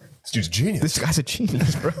 this dude's genius. this guy's a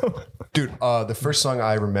genius, bro. Dude, the first song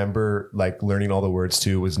I remember like learning all the words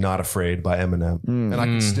to was Not Afraid by Eminem. And I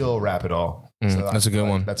can still rap it all. So That's a good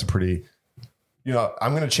one. That's a pretty You know,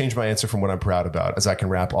 I'm going to change my answer from what I'm proud about, as I can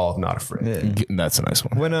rap all of Not Afraid. Yeah. That's a nice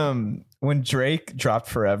one. When Drake dropped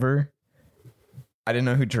Forever, I didn't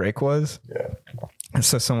know who Drake was. Yeah. And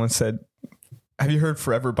so someone said, have you heard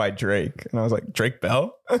Forever by Drake? And I was like, Drake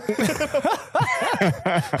Bell? I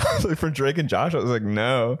was like, for Drake and Josh, I was like,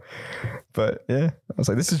 no. But yeah, I was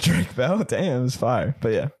like, this is Drake Bell? Damn, it was fire.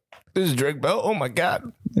 But yeah. This is Drake Bell. Oh my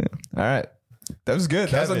God. Yeah. All right. That was good.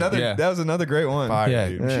 Kevin, That was another great one. Fire, Yeah,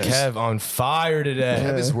 dude. Kev on fire today.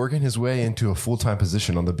 Kev is working his way into a full-time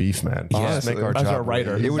position on the beef, man. Just make our as job a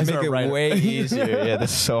writer. really It would As make a it writer. way easier. Yeah,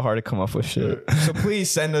 this is so hard to come up with shit. So please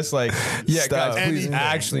send us like Yeah, stuff. guys, please Anything.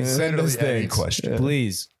 actually send Literally us any things. question.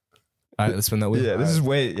 Please. All right, let's spin that wheel. Yeah, this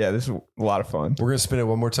is a lot of fun. We're going to spin it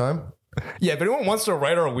one more time. Yeah, if anyone wants to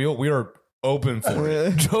write our wheel, we are open for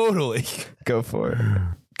it. Totally. Go for it.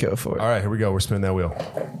 Go for it. All right, here we go. We're spinning that wheel.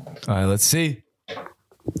 All right, let's see. All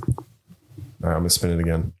right, I'm going to spin it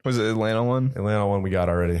again. Was it Atlanta one? Atlanta one we got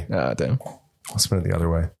already. Ah, damn. I'll spin it the other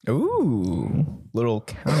way. Ooh, little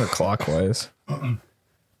counterclockwise.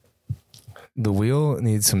 The wheel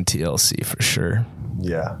needs some TLC for sure.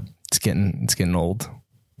 Yeah. It's getting old.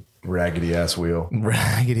 Raggedy ass wheel.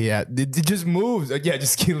 Raggedy. Yeah, it just moves. Yeah,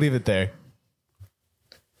 just leave it there.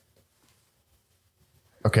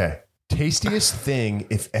 Okay. Tastiest thing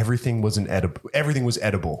if everything was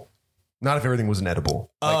edible. Not if everything wasn't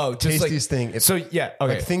edible. Oh, just like- tastiest thing. If, So yeah,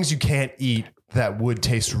 okay. like things you can't eat that would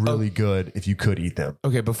taste really good if you could eat them.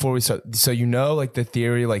 Okay, before we start, so like the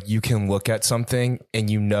theory, like you can look at something and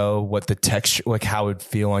you know what the texture, like how it would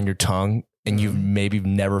feel on your tongue, and you've maybe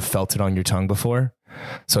never felt it on your tongue before.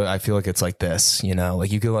 So I feel like it's like this, you know,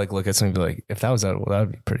 like you could like look at something and be like, if that was edible, that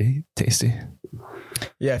would be pretty tasty.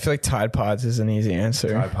 Yeah, I feel like Tide Pods is an easy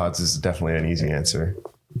answer. Tide Pods is definitely an easy answer.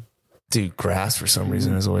 Dude, grass for some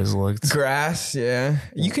reason has always looked. Grass, yeah.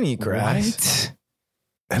 You can eat grass.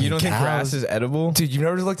 What? You don't think grass is edible? Dude, you've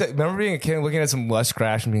never remember being a kid looking at some lush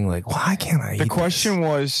grass and being like, why can't I eat The question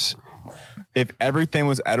was, if everything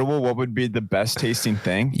was edible, what would be the best tasting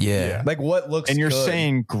thing? this? Yeah. Like what looks And you're good?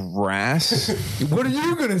 saying grass? What are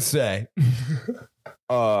you going to say?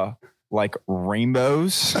 Like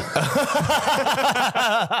rainbows?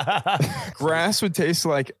 Grass would taste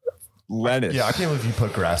like lettuce. Yeah, I can't believe you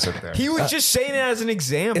put grass up there. He was just saying it as an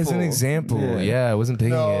example. As an example. Yeah, I wasn't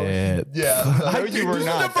thinking it. Yeah. No, you were This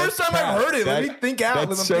not. is the first That's time I cap. heard it. Let me think out.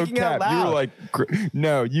 That's I'm so thinking out cap. loud. You were like,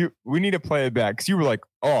 no, we need to play it back because you were like,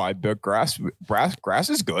 oh, I bet grass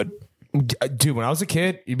is good. Dude, when I was a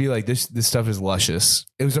kid, you'd be like, this stuff is luscious.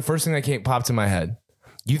 It was the first thing that popped in my head.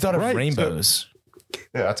 You thought of Right, rainbows.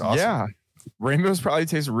 Yeah, that's awesome. Yeah, rainbows probably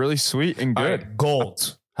taste really sweet and All good. right,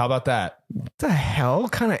 gold. How about that? What the hell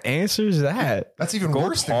kind of answer is that? That's even Gold's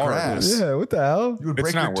worse than hard. grass. Yeah, what the hell? You would It's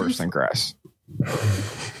break not your worse tooth. than grass. You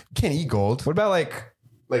can't eat gold. What about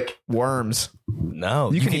like worms?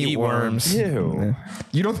 No, You can eat worms. Ew.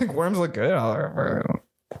 You don't think worms look good?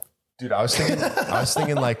 Dude, I was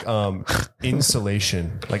thinking like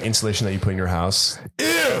insulation that you put in your house.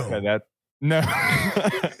 Okay, that no.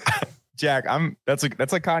 Jack, that's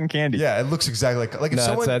like cotton candy. Yeah, it looks exactly like if No,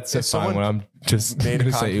 someone that's if fine when someone I'm just made a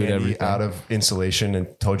gonna say cotton eat candy everything. out of insulation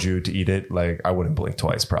and told you to eat it, like I wouldn't blink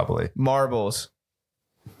twice probably. Marbles.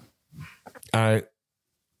 I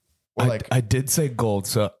Or like I did say gold,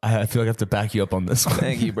 so I feel like I have to back you up on this one.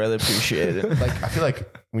 Thank you, brother. Appreciate it. like I feel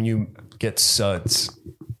like when you get suds,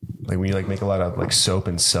 like when you like make a lot of like soap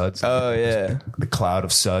and suds, Oh yeah, the cloud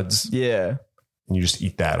of suds, yeah. and you just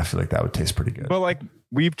eat that, I feel like that would taste pretty good. But like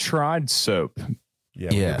we've tried soap. Yeah,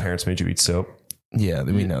 when Yeah. your parents made you eat soap. Yeah,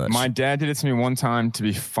 we know that. My dad did it to me one time to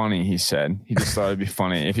be funny. He said he just thought it'd be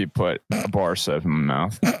funny if he put a bar of soap in my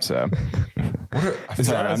mouth. So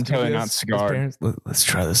sorry, I'm totally not scarred. Let's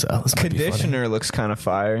try this out. This might be funny. Conditioner looks kind of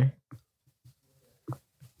fire.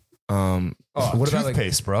 Oh, What about like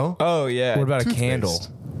toothpaste, bro? Oh yeah. what about a Toothpaste. candle?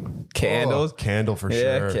 Candles? Oh, candle for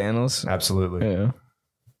Yeah, sure. candles. Absolutely. Yeah.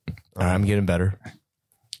 All right, I'm getting better.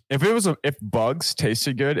 If bugs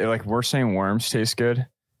tasted good, like we're saying worms taste good,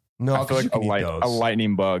 No, I feel like a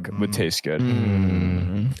lightning bug would taste good.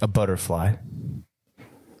 A butterfly.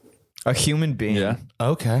 A human being. Yeah.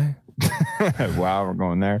 Okay. Wow, we're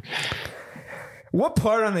going there. What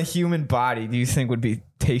part on the human body do you think would be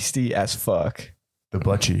tasty as fuck? the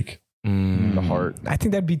butt cheek. The heart. I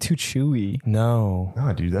think that'd be too chewy. No.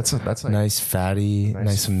 No, dude, that's like Nice fatty,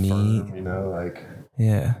 nice meat. firm, you know, like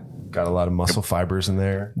Yeah. got a lot of muscle fibers in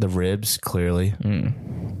there. The ribs, clearly.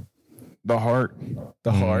 The heart.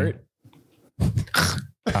 The heart.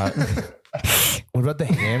 What about the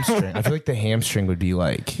hamstring? I feel like the hamstring would be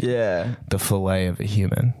like Yeah. the fillet of a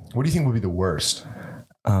human. What do you think would be the worst?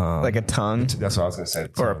 Like a tongue That's what I was gonna say.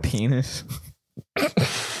 or a penis.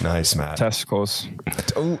 Nice, Matt. Testicles.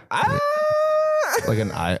 Like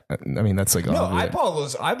an eye. I mean, that's like No,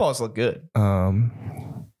 obvious. eyeballs look good.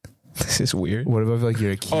 This is weird. What about like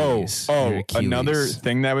your Achilles? Your Achilles. Another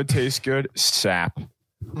thing that would taste good: sap.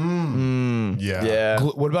 Yeah.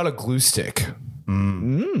 What about a glue stick?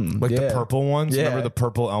 Like the purple ones. Yeah. Remember the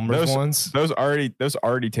purple Elmer's ones? Those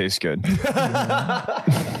already taste good.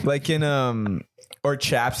 Like in or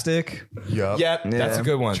chapstick. Yep. That's a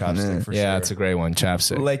good one. Chapstick for sure. Yeah, it's a great one.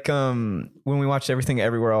 Chapstick. Like when we watched Everything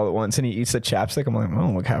Everywhere All at Once and he eats the chapstick, I'm like,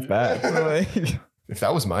 oh, look half bad. Like, If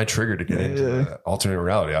that was my trigger to get into alternate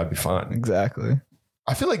reality, I'd be fine. exactly.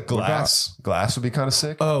 I feel like glass would be kind of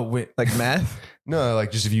sick. oh wait, Like meth. No, like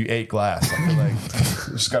just if you ate glass, I feel like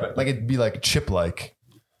you just gotta like it'd be like chip-like.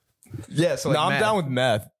 Yeah. So like no, I'm down with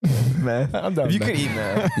meth. meth. I'm down. If you with could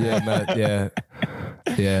meth. eat meth. Yeah,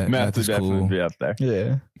 meth. Yeah, Meth would is definitely cool. be up there.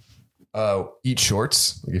 Yeah. Eat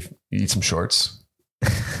shorts. Like if you eat some shorts.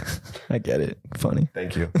 I get it. Funny.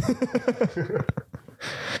 Thank you.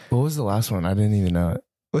 What was the last one? I didn't even know it.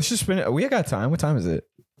 Let's just spin it. We got time. What time is it?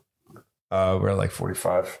 We're at like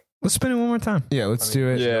 45. Let's spin it one more time. Yeah, let's do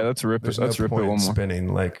it. Yeah, let's rip it. There's Let's no rip it point one in more.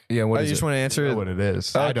 spinning. Like, Yeah, what Oh, is you just it? want to I answer know it? what it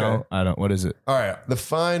is. I don't. What is it? All right. The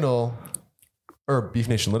final, or Beef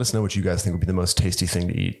Nation, let us know what you guys think would be the most tasty thing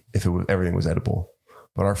to eat if everything was edible.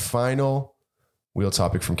 But our final wheel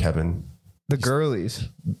topic from Kevin, The girlies.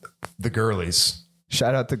 the girlies.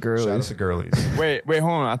 Shout out the Shout out girlies. to girlies. Wait,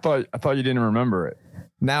 hold on. I thought you didn't remember it.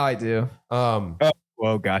 Now I do.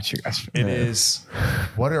 Well, got you guys. It is,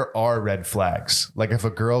 what are our red flags? Like if a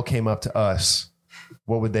girl came up to us,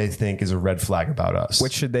 what would they think is a red flag about us?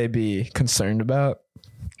 What should they be concerned about?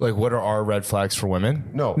 Like, what are our red flags for women?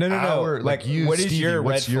 No. Like you, what is Stevie, your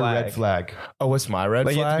what's red your flag? red flag? Oh, what's my red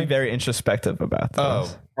Like you have to flag? be very introspective about this. Oh.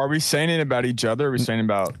 Are we saying it about each other? Or are we saying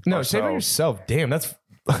about No, say it about ourselves? yourself. Damn, that's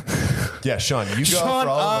Yeah, Sean, you go for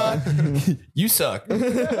all of them. you suck.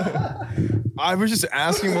 I was just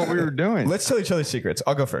asking what we were doing. Let's tell each other secrets.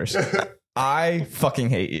 I'll go first. I fucking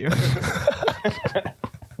hate you.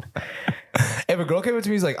 If a girl came up to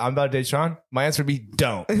me, he's like, "I'm about to date Sean," my answer would be,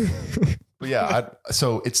 "Don't." But yeah,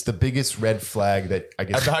 so it's the biggest red flag that I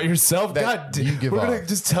guess About yourself, that God, you give we're off. gonna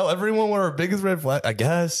just tell everyone what our biggest red flag. I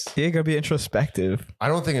guess. Yeah, you gotta be introspective. I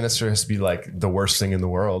don't think it necessarily has to be like the worst thing in the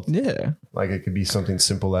world. Yeah. Like it could be something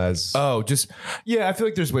simple as Oh, just yeah. I feel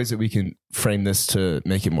like there's ways that we can frame this to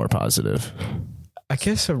make it more positive. I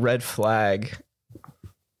guess a red flag.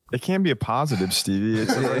 It can't be a positive, Stevie.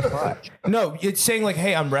 It's a red flag. No, it's saying like,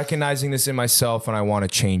 "Hey, I'm recognizing this in myself, and I want to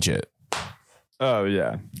change it." Oh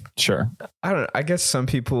yeah, sure. I don't know. I guess some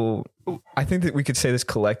people, I think that we could say this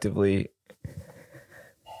collectively.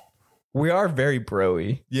 We are very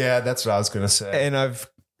bro-y. yeah, that's what I was gonna say. And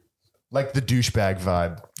Like the douchebag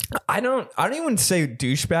vibe. I don't even say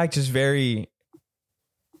douchebag, just I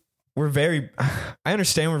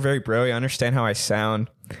understand we're very bro-y. I understand how I sound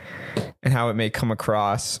and how it may come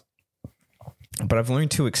across, but I've learned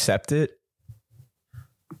to accept it.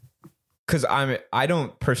 Cause I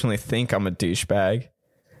don't personally think I'm a douchebag.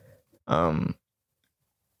 And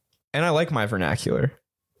I like my vernacular.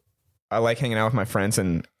 I like hanging out with my friends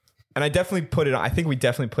and I definitely put it on. I think we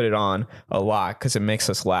definitely put it on a lot because it makes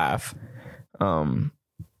us laugh.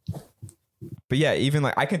 But yeah, even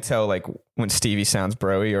like I can tell like when Stevie sounds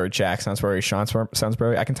broy or Jack sounds broy, Sean sounds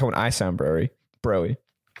broy. I can tell when I sound broy.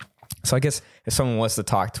 So I guess if someone wants to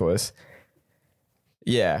talk to us,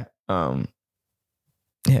 yeah.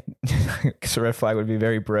 Yeah, because a red flag would be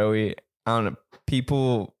very broy. I don't know.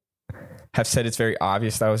 People have said it's very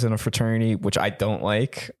obvious that I was in a fraternity, which I don't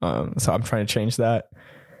like. So I'm trying to change that.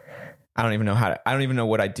 I don't even know I don't even know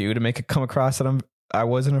what I do to make it come across that I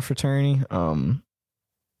was in a fraternity.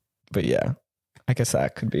 But yeah, I guess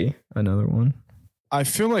that could be another one. I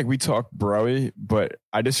feel like we talk broy, but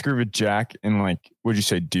I disagree with Jack in like, would you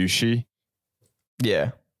say douchey?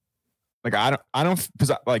 Yeah. Like I don't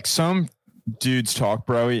because like some dudes talk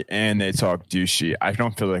broy and they talk douchey. I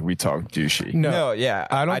don't feel like we talk douchey. No, yeah.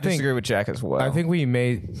 I don't think- disagree with Jack as well. I think we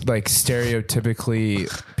made like stereotypically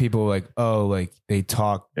people like, oh, like they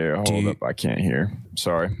talk. Here, hold up. I can't hear.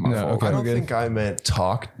 Sorry. My No, fault. okay. I don't good. think I meant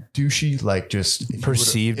talk douchey, like just if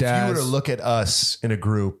Perceived you were to, if you were as. to look at us in a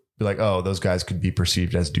group, be like, oh, those guys could be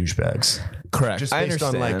perceived as douchebags. Correct. Just I based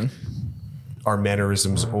on understand. like our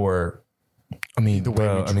mannerisms or I mean, the way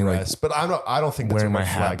bro, we I mean, like dress. But I don't think that's wearing a my red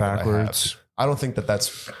hat flag that I have. backwards. I don't think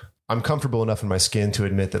that's. I'm comfortable enough in my skin to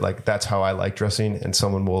admit that like that's how I like dressing, and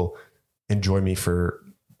someone will enjoy me for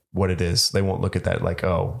what it is. They won't look at that like,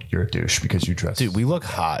 oh, you're a douche because you dress. Dude, we look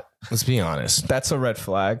hot. Let's be honest. That's a red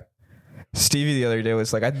flag. Stevie the other day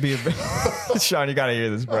was like, I'd be a Sean, you gotta hear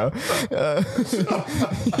this, bro.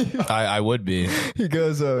 I would be. He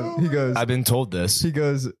goes, I've been told this. he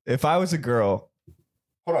goes, if I was a girl,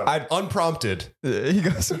 Hold on. Unprompted. he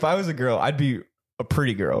goes, if I was a girl, I'd be a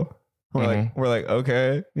pretty girl. We're like,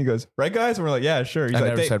 okay. He goes, right, guys? And we're like, yeah, sure. He's I like,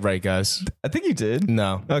 never said right, guys. I think you did.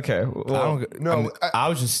 No. Okay. I Well, don't, I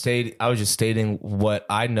was just stating what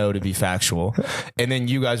I know to be factual, and then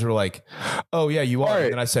you guys were like, "Oh yeah, you are."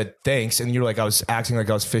 And then I said thanks, and you're like, I was acting like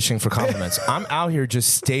I was fishing for compliments. I'm out here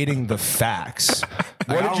just stating the facts.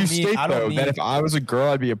 What did you state though? That if I was a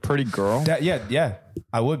girl, I'd be a pretty girl. Yeah,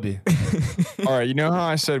 I would be. All right, you know how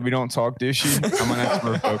I said we don't talk douchey? I'm gonna have to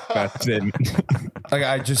revoke that statement. Like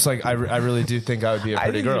I really do think I would be a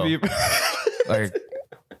pretty girl. Like.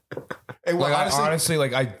 Hey, well, Like honestly,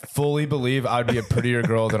 I fully believe I'd be a prettier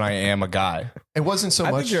girl than I am a guy. it wasn't so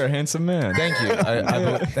I much. think you're a handsome man. Thank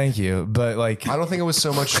you. Thank you. But like, I don't think it was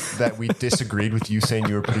so much that we disagreed with you saying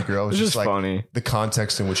you were a pretty girl. It was It's just just like funny. the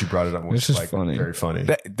context in which you brought it up was It's just like funny. very funny.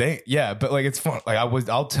 yeah, but like it's fun. Like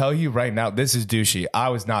I'll tell you right now, this is douchey. I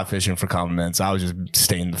was not fishing for compliments. I was just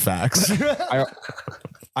stating the facts.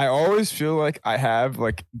 I always feel like I have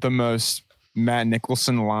like the most Matt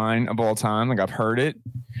Nicholson line of all time. Like I've heard it.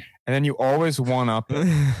 And then you always one up it.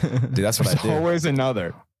 Dude, that's what I There's do. always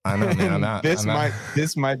another. I know, man. I'm not.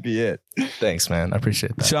 This might be it. Thanks, man. I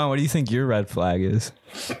appreciate that. Sean, what do you think your red flag is?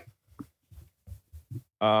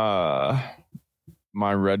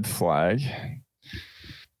 My red flag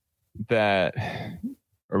that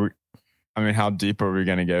how deep are we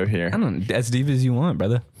gonna go here? I don't know. As deep as you want,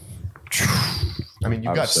 brother. I mean,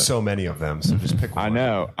 you've got Obviously. so many of them, so just pick one.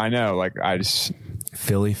 I know. Like I just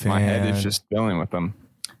Philly fan. my head is just dealing with them.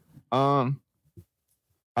 I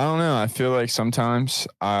don't know. I feel like sometimes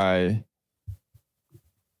I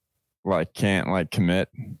like can't like commit.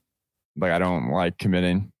 Like I don't like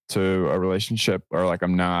committing to a relationship, or like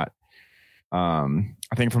I'm not.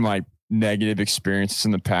 I think from like negative experiences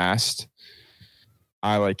in the past,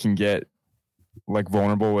 I like can get like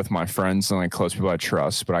vulnerable with my friends and like close people I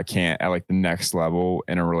trust, but I can't at like the next level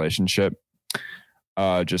in a relationship.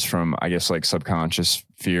 Just from I guess like subconscious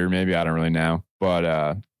fear, maybe. I don't really know,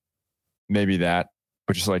 but maybe that,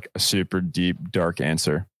 which is like a super deep, dark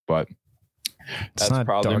answer. But that's not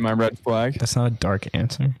probably dark. my red flag. That's not a dark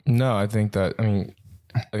answer. No, I think that.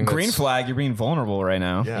 I think Green that's- flag, you're being vulnerable right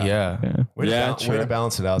now. Yeah. Way to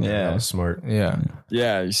balance it out there. Yeah. That was smart. Yeah.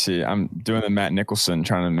 Yeah, you see, I'm doing the Matt Nicholson,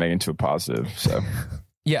 trying to make it into a positive. So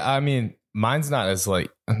Yeah. I mean, mine's not as I'm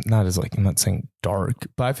not saying dark,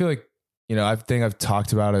 but I feel like, I think I've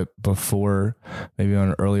talked about it before, maybe on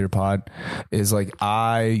an earlier pod, is like,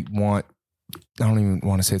 I don't even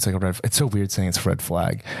want to say it's like a red. It's so weird saying it's a red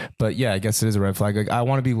flag, but yeah, I guess it is a red flag. Like I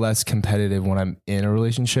want to be less competitive when I'm in a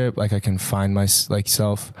relationship. Like I can find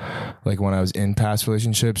myself, like when I was in past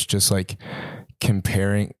relationships, just like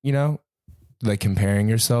comparing, like comparing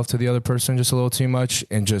yourself to the other person just a little too much,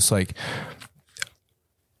 and just like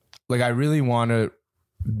I really want to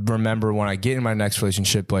remember when I get in my next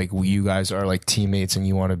relationship, like you guys are like teammates and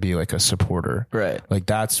you want to be like a supporter, Right. like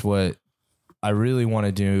that's what I really want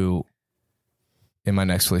to do in my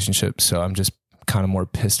next relationship. So I'm just kind of more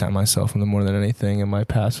pissed at myself more than anything in my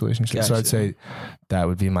past relationship. So I'd say that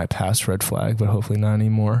would be my past red flag, but hopefully not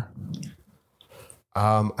anymore.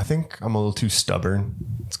 I think I'm a little too stubborn.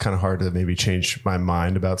 It's kind of hard to maybe change my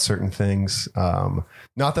mind about certain things.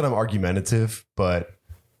 Not that I'm argumentative, but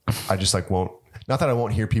I just like won't, not that I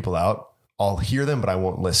won't hear people out. I'll hear them, but I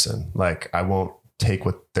won't listen. Like I won't take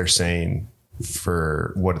what they're saying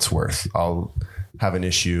for what it's worth. I'll have an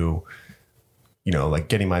issue, like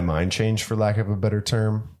getting my mind changed, for lack of a better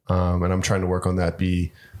term. And I'm trying to work on that,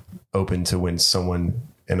 be open to when someone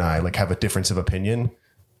and I like have a difference of opinion,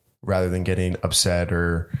 rather than getting upset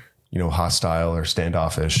or, hostile or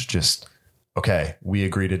standoffish. Just, okay, we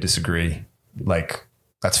agree to disagree. Like,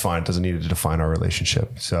 that's fine. It doesn't need to define our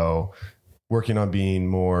relationship. So working on being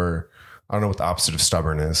more, I don't know what the opposite of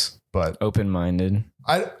stubborn is, but Open-minded.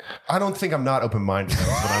 I don't think I'm not open-minded. That's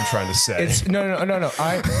what I'm trying to say. It's no.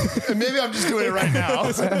 Maybe I'm just doing it right now.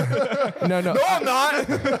 No, I'm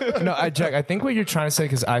not. No, Jack, I think what you're trying to say,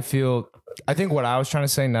 because I think what I was trying to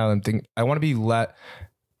say now, I want to be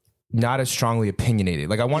not as strongly opinionated.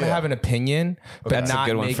 Like I want to have an opinion, but That's not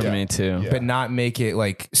a good one make for it, me too. but not make it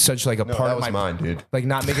like such like a part that of was my mine, dude. Like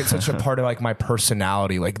not make it such a part of like my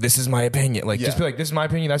personality. Like this is my opinion. Like just be like, this is my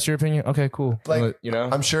opinion. That's your opinion. Okay, cool. Like,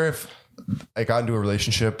 I'm sure if I got into a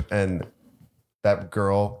relationship and that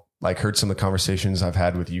girl like heard some of the conversations I've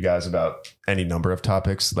had with you guys about any number of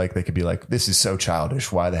topics, like they could be like, this is so childish.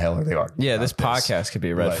 Why the hell are they arguing? Yeah, about this podcast could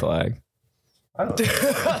be a red Like, flag. I don't know.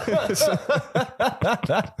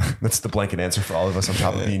 That's the blanket answer for all of us on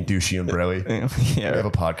top of being douchey and brilly. We have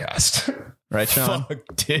a podcast. Right, Sean? Fuck,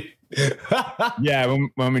 dude. Yeah,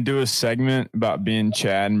 when we do a segment about being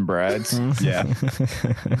Chad and Brad's, yeah.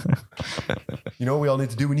 You know what we all need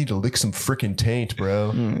to do? We need to lick some freaking taint,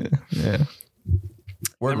 bro. Yeah.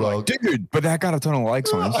 Word I'm well. like, dude, but that got a ton of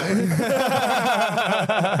likes on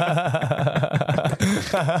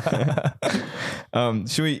it.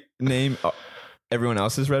 Should we name everyone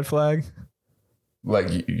else's red flag?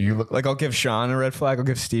 Like you look like Like I'll give Sean a red flag. I'll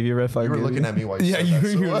give Stevie a red flag. you were looking at me while you Yeah, said you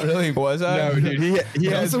that, so what? really Was I? No, dude, he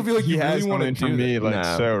I has, also feel like he you has really wanna one do from me, that. like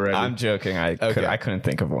No, so ready. I'm joking. I couldn't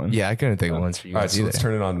think of one. Yeah, I couldn't think of one for you All right, guys so either. let's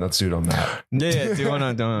turn it on. Let's do it on that. Yeah. Do one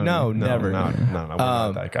on don't. No, never. No, we're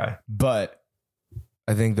not that guy. But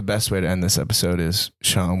I think the best way to end this episode is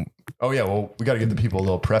Sean. Oh yeah, well, we got to give the people a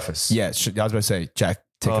little preface. Yeah, I was about to say, Jack,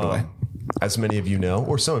 take it away. As many of you know,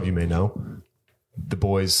 or some of you may know, the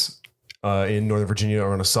boys in Northern Virginia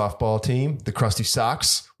are on a softball team, the Krusty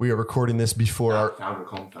Sox. We are recording this before our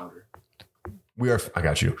founder. I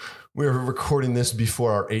got you. We are recording this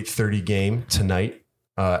before our 8:30 game tonight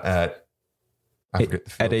at. I forget the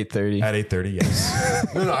field. At 8:30. At 8:30,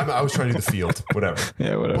 yes. no, I was trying to do the field, whatever.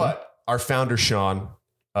 Yeah, whatever. But our founder, Sean,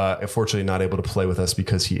 unfortunately not able to play with us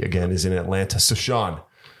because he, again, is in Atlanta. So, Sean,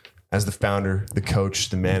 as the founder, the coach,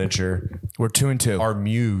 the manager, We're 2-2. our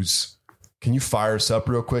muse, can you fire us up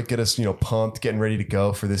real quick? Get us, pumped, getting ready to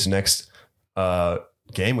go for this next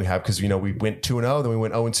game we have. Because, we went 2-0, then we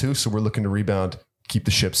went 0-2. So we're looking to rebound, keep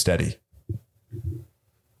the ship steady.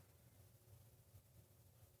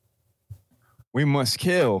 We must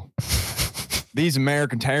kill these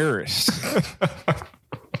American terrorists.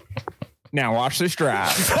 Now watch this drive.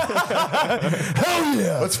 Hell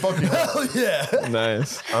yeah. Let's fucking hell yeah.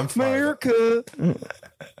 Nice. I'm fired. America.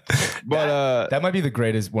 But That might be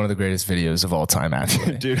one of the greatest videos of all time,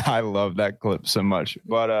 actually. dude, I love that clip so much.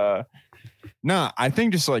 But I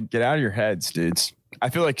think just like get out of your heads, dudes. I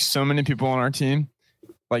feel like so many people on our team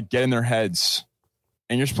like get in their heads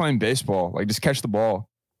and you're just playing baseball. Like just catch the ball.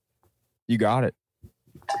 You got it.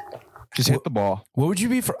 Just hit the ball. What would you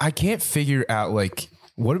be for? I can't figure out like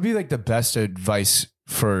what would be like the best advice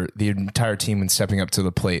for the entire team when stepping up to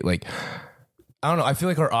the plate. Like, I don't know. I feel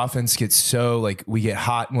like our offense gets so like we get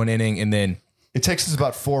hot one inning and then It takes us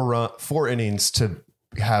about four innings to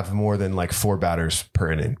have more than like 4 batters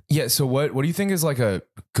per inning. yeah. So what do you think is like a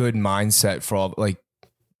good mindset for all like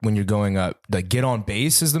when you're going up? Like get on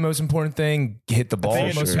base is the most important thing. Hit the ball I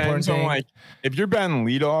is think the it most important depends on thing. like if you're batting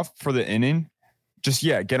leadoff for the inning, just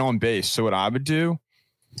get on base. So what I would do,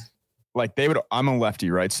 like I'm a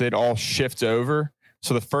lefty, right? So they'd all shift over.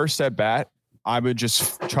 So the first at bat, I would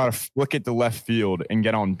just try to flick it to left field and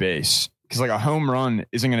get on base. Because like a home run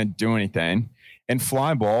isn't going to do anything. And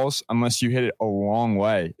fly balls, unless you hit it a long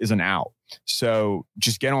way, is an out. So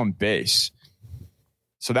just get on base.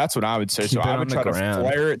 So that's what I would say. Keep So it I on would the try to ground.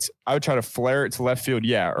 flare it. I would try to flare it to left field.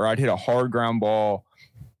 Yeah. Or I'd hit a hard ground ball,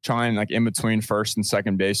 trying like in between first and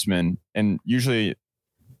second baseman. And usually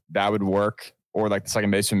that would work. Or like the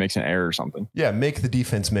second baseman makes an error or something. Yeah, make the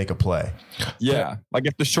defense make a play. Yeah. Like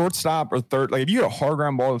if the shortstop or third, like if you get a hard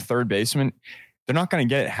ground ball to third baseman, they're not going to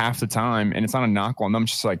get it half the time. And it's not a knock on them.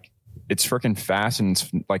 It's just like, it's freaking fast and it's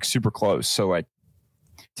like super close. So like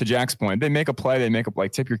to Jack's point, they make a play,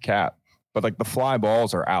 like tip your cap, but like the fly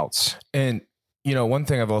balls are outs. And one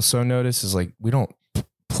thing I've also noticed is like we don't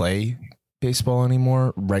play baseball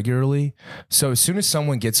anymore regularly. So as soon as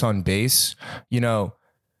someone gets on base,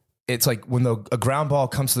 it's like when a ground ball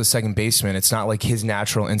comes to the second baseman, it's not like his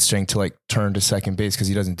natural instinct to like turn to second base because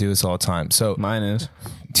he doesn't do this all the time. So Mine is.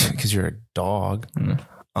 because you're a dog.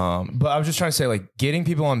 But I was just trying to say like getting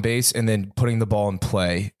people on base and then putting the ball in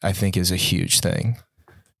play, I think is a huge thing.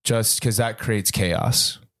 Just because that creates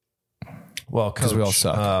chaos. Well, 'Cause we all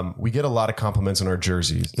suck. We get a lot of compliments on our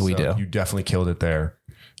jerseys. We so do. You definitely killed it there.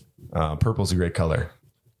 Purple's a great color.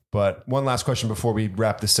 But one last question before we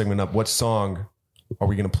wrap this segment up. What song are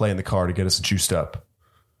we going to play in the car to get us juiced up?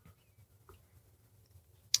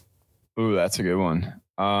 Ooh, that's a good one.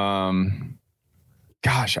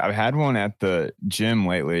 Gosh, I've had one at the gym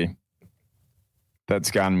lately that's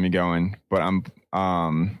gotten me going, but I'm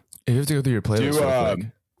You have to go through your playlist real quick.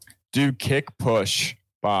 do Kick Push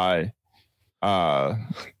by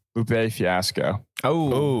Lupe Fiasco.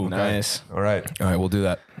 Oh, okay. nice. All right. All right, we'll do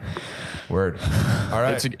that. Word. All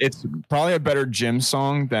right. It's probably a better gym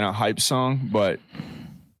song than a hype song, but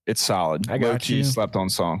it's solid. I got Low-key you. slept on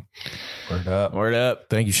song. Word up. Word up.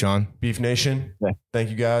 Thank you, Sean. Beef Nation. Yeah. Thank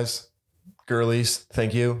you guys. Girlies,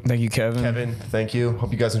 thank you. Thank you, Kevin. Kevin, thank you.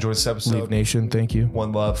 Hope you guys enjoyed this episode. Leave Nation, thank you.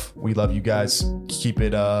 One love. We love you guys. Keep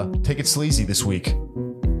it, take it sleazy this week.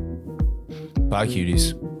 Bye,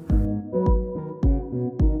 cuties.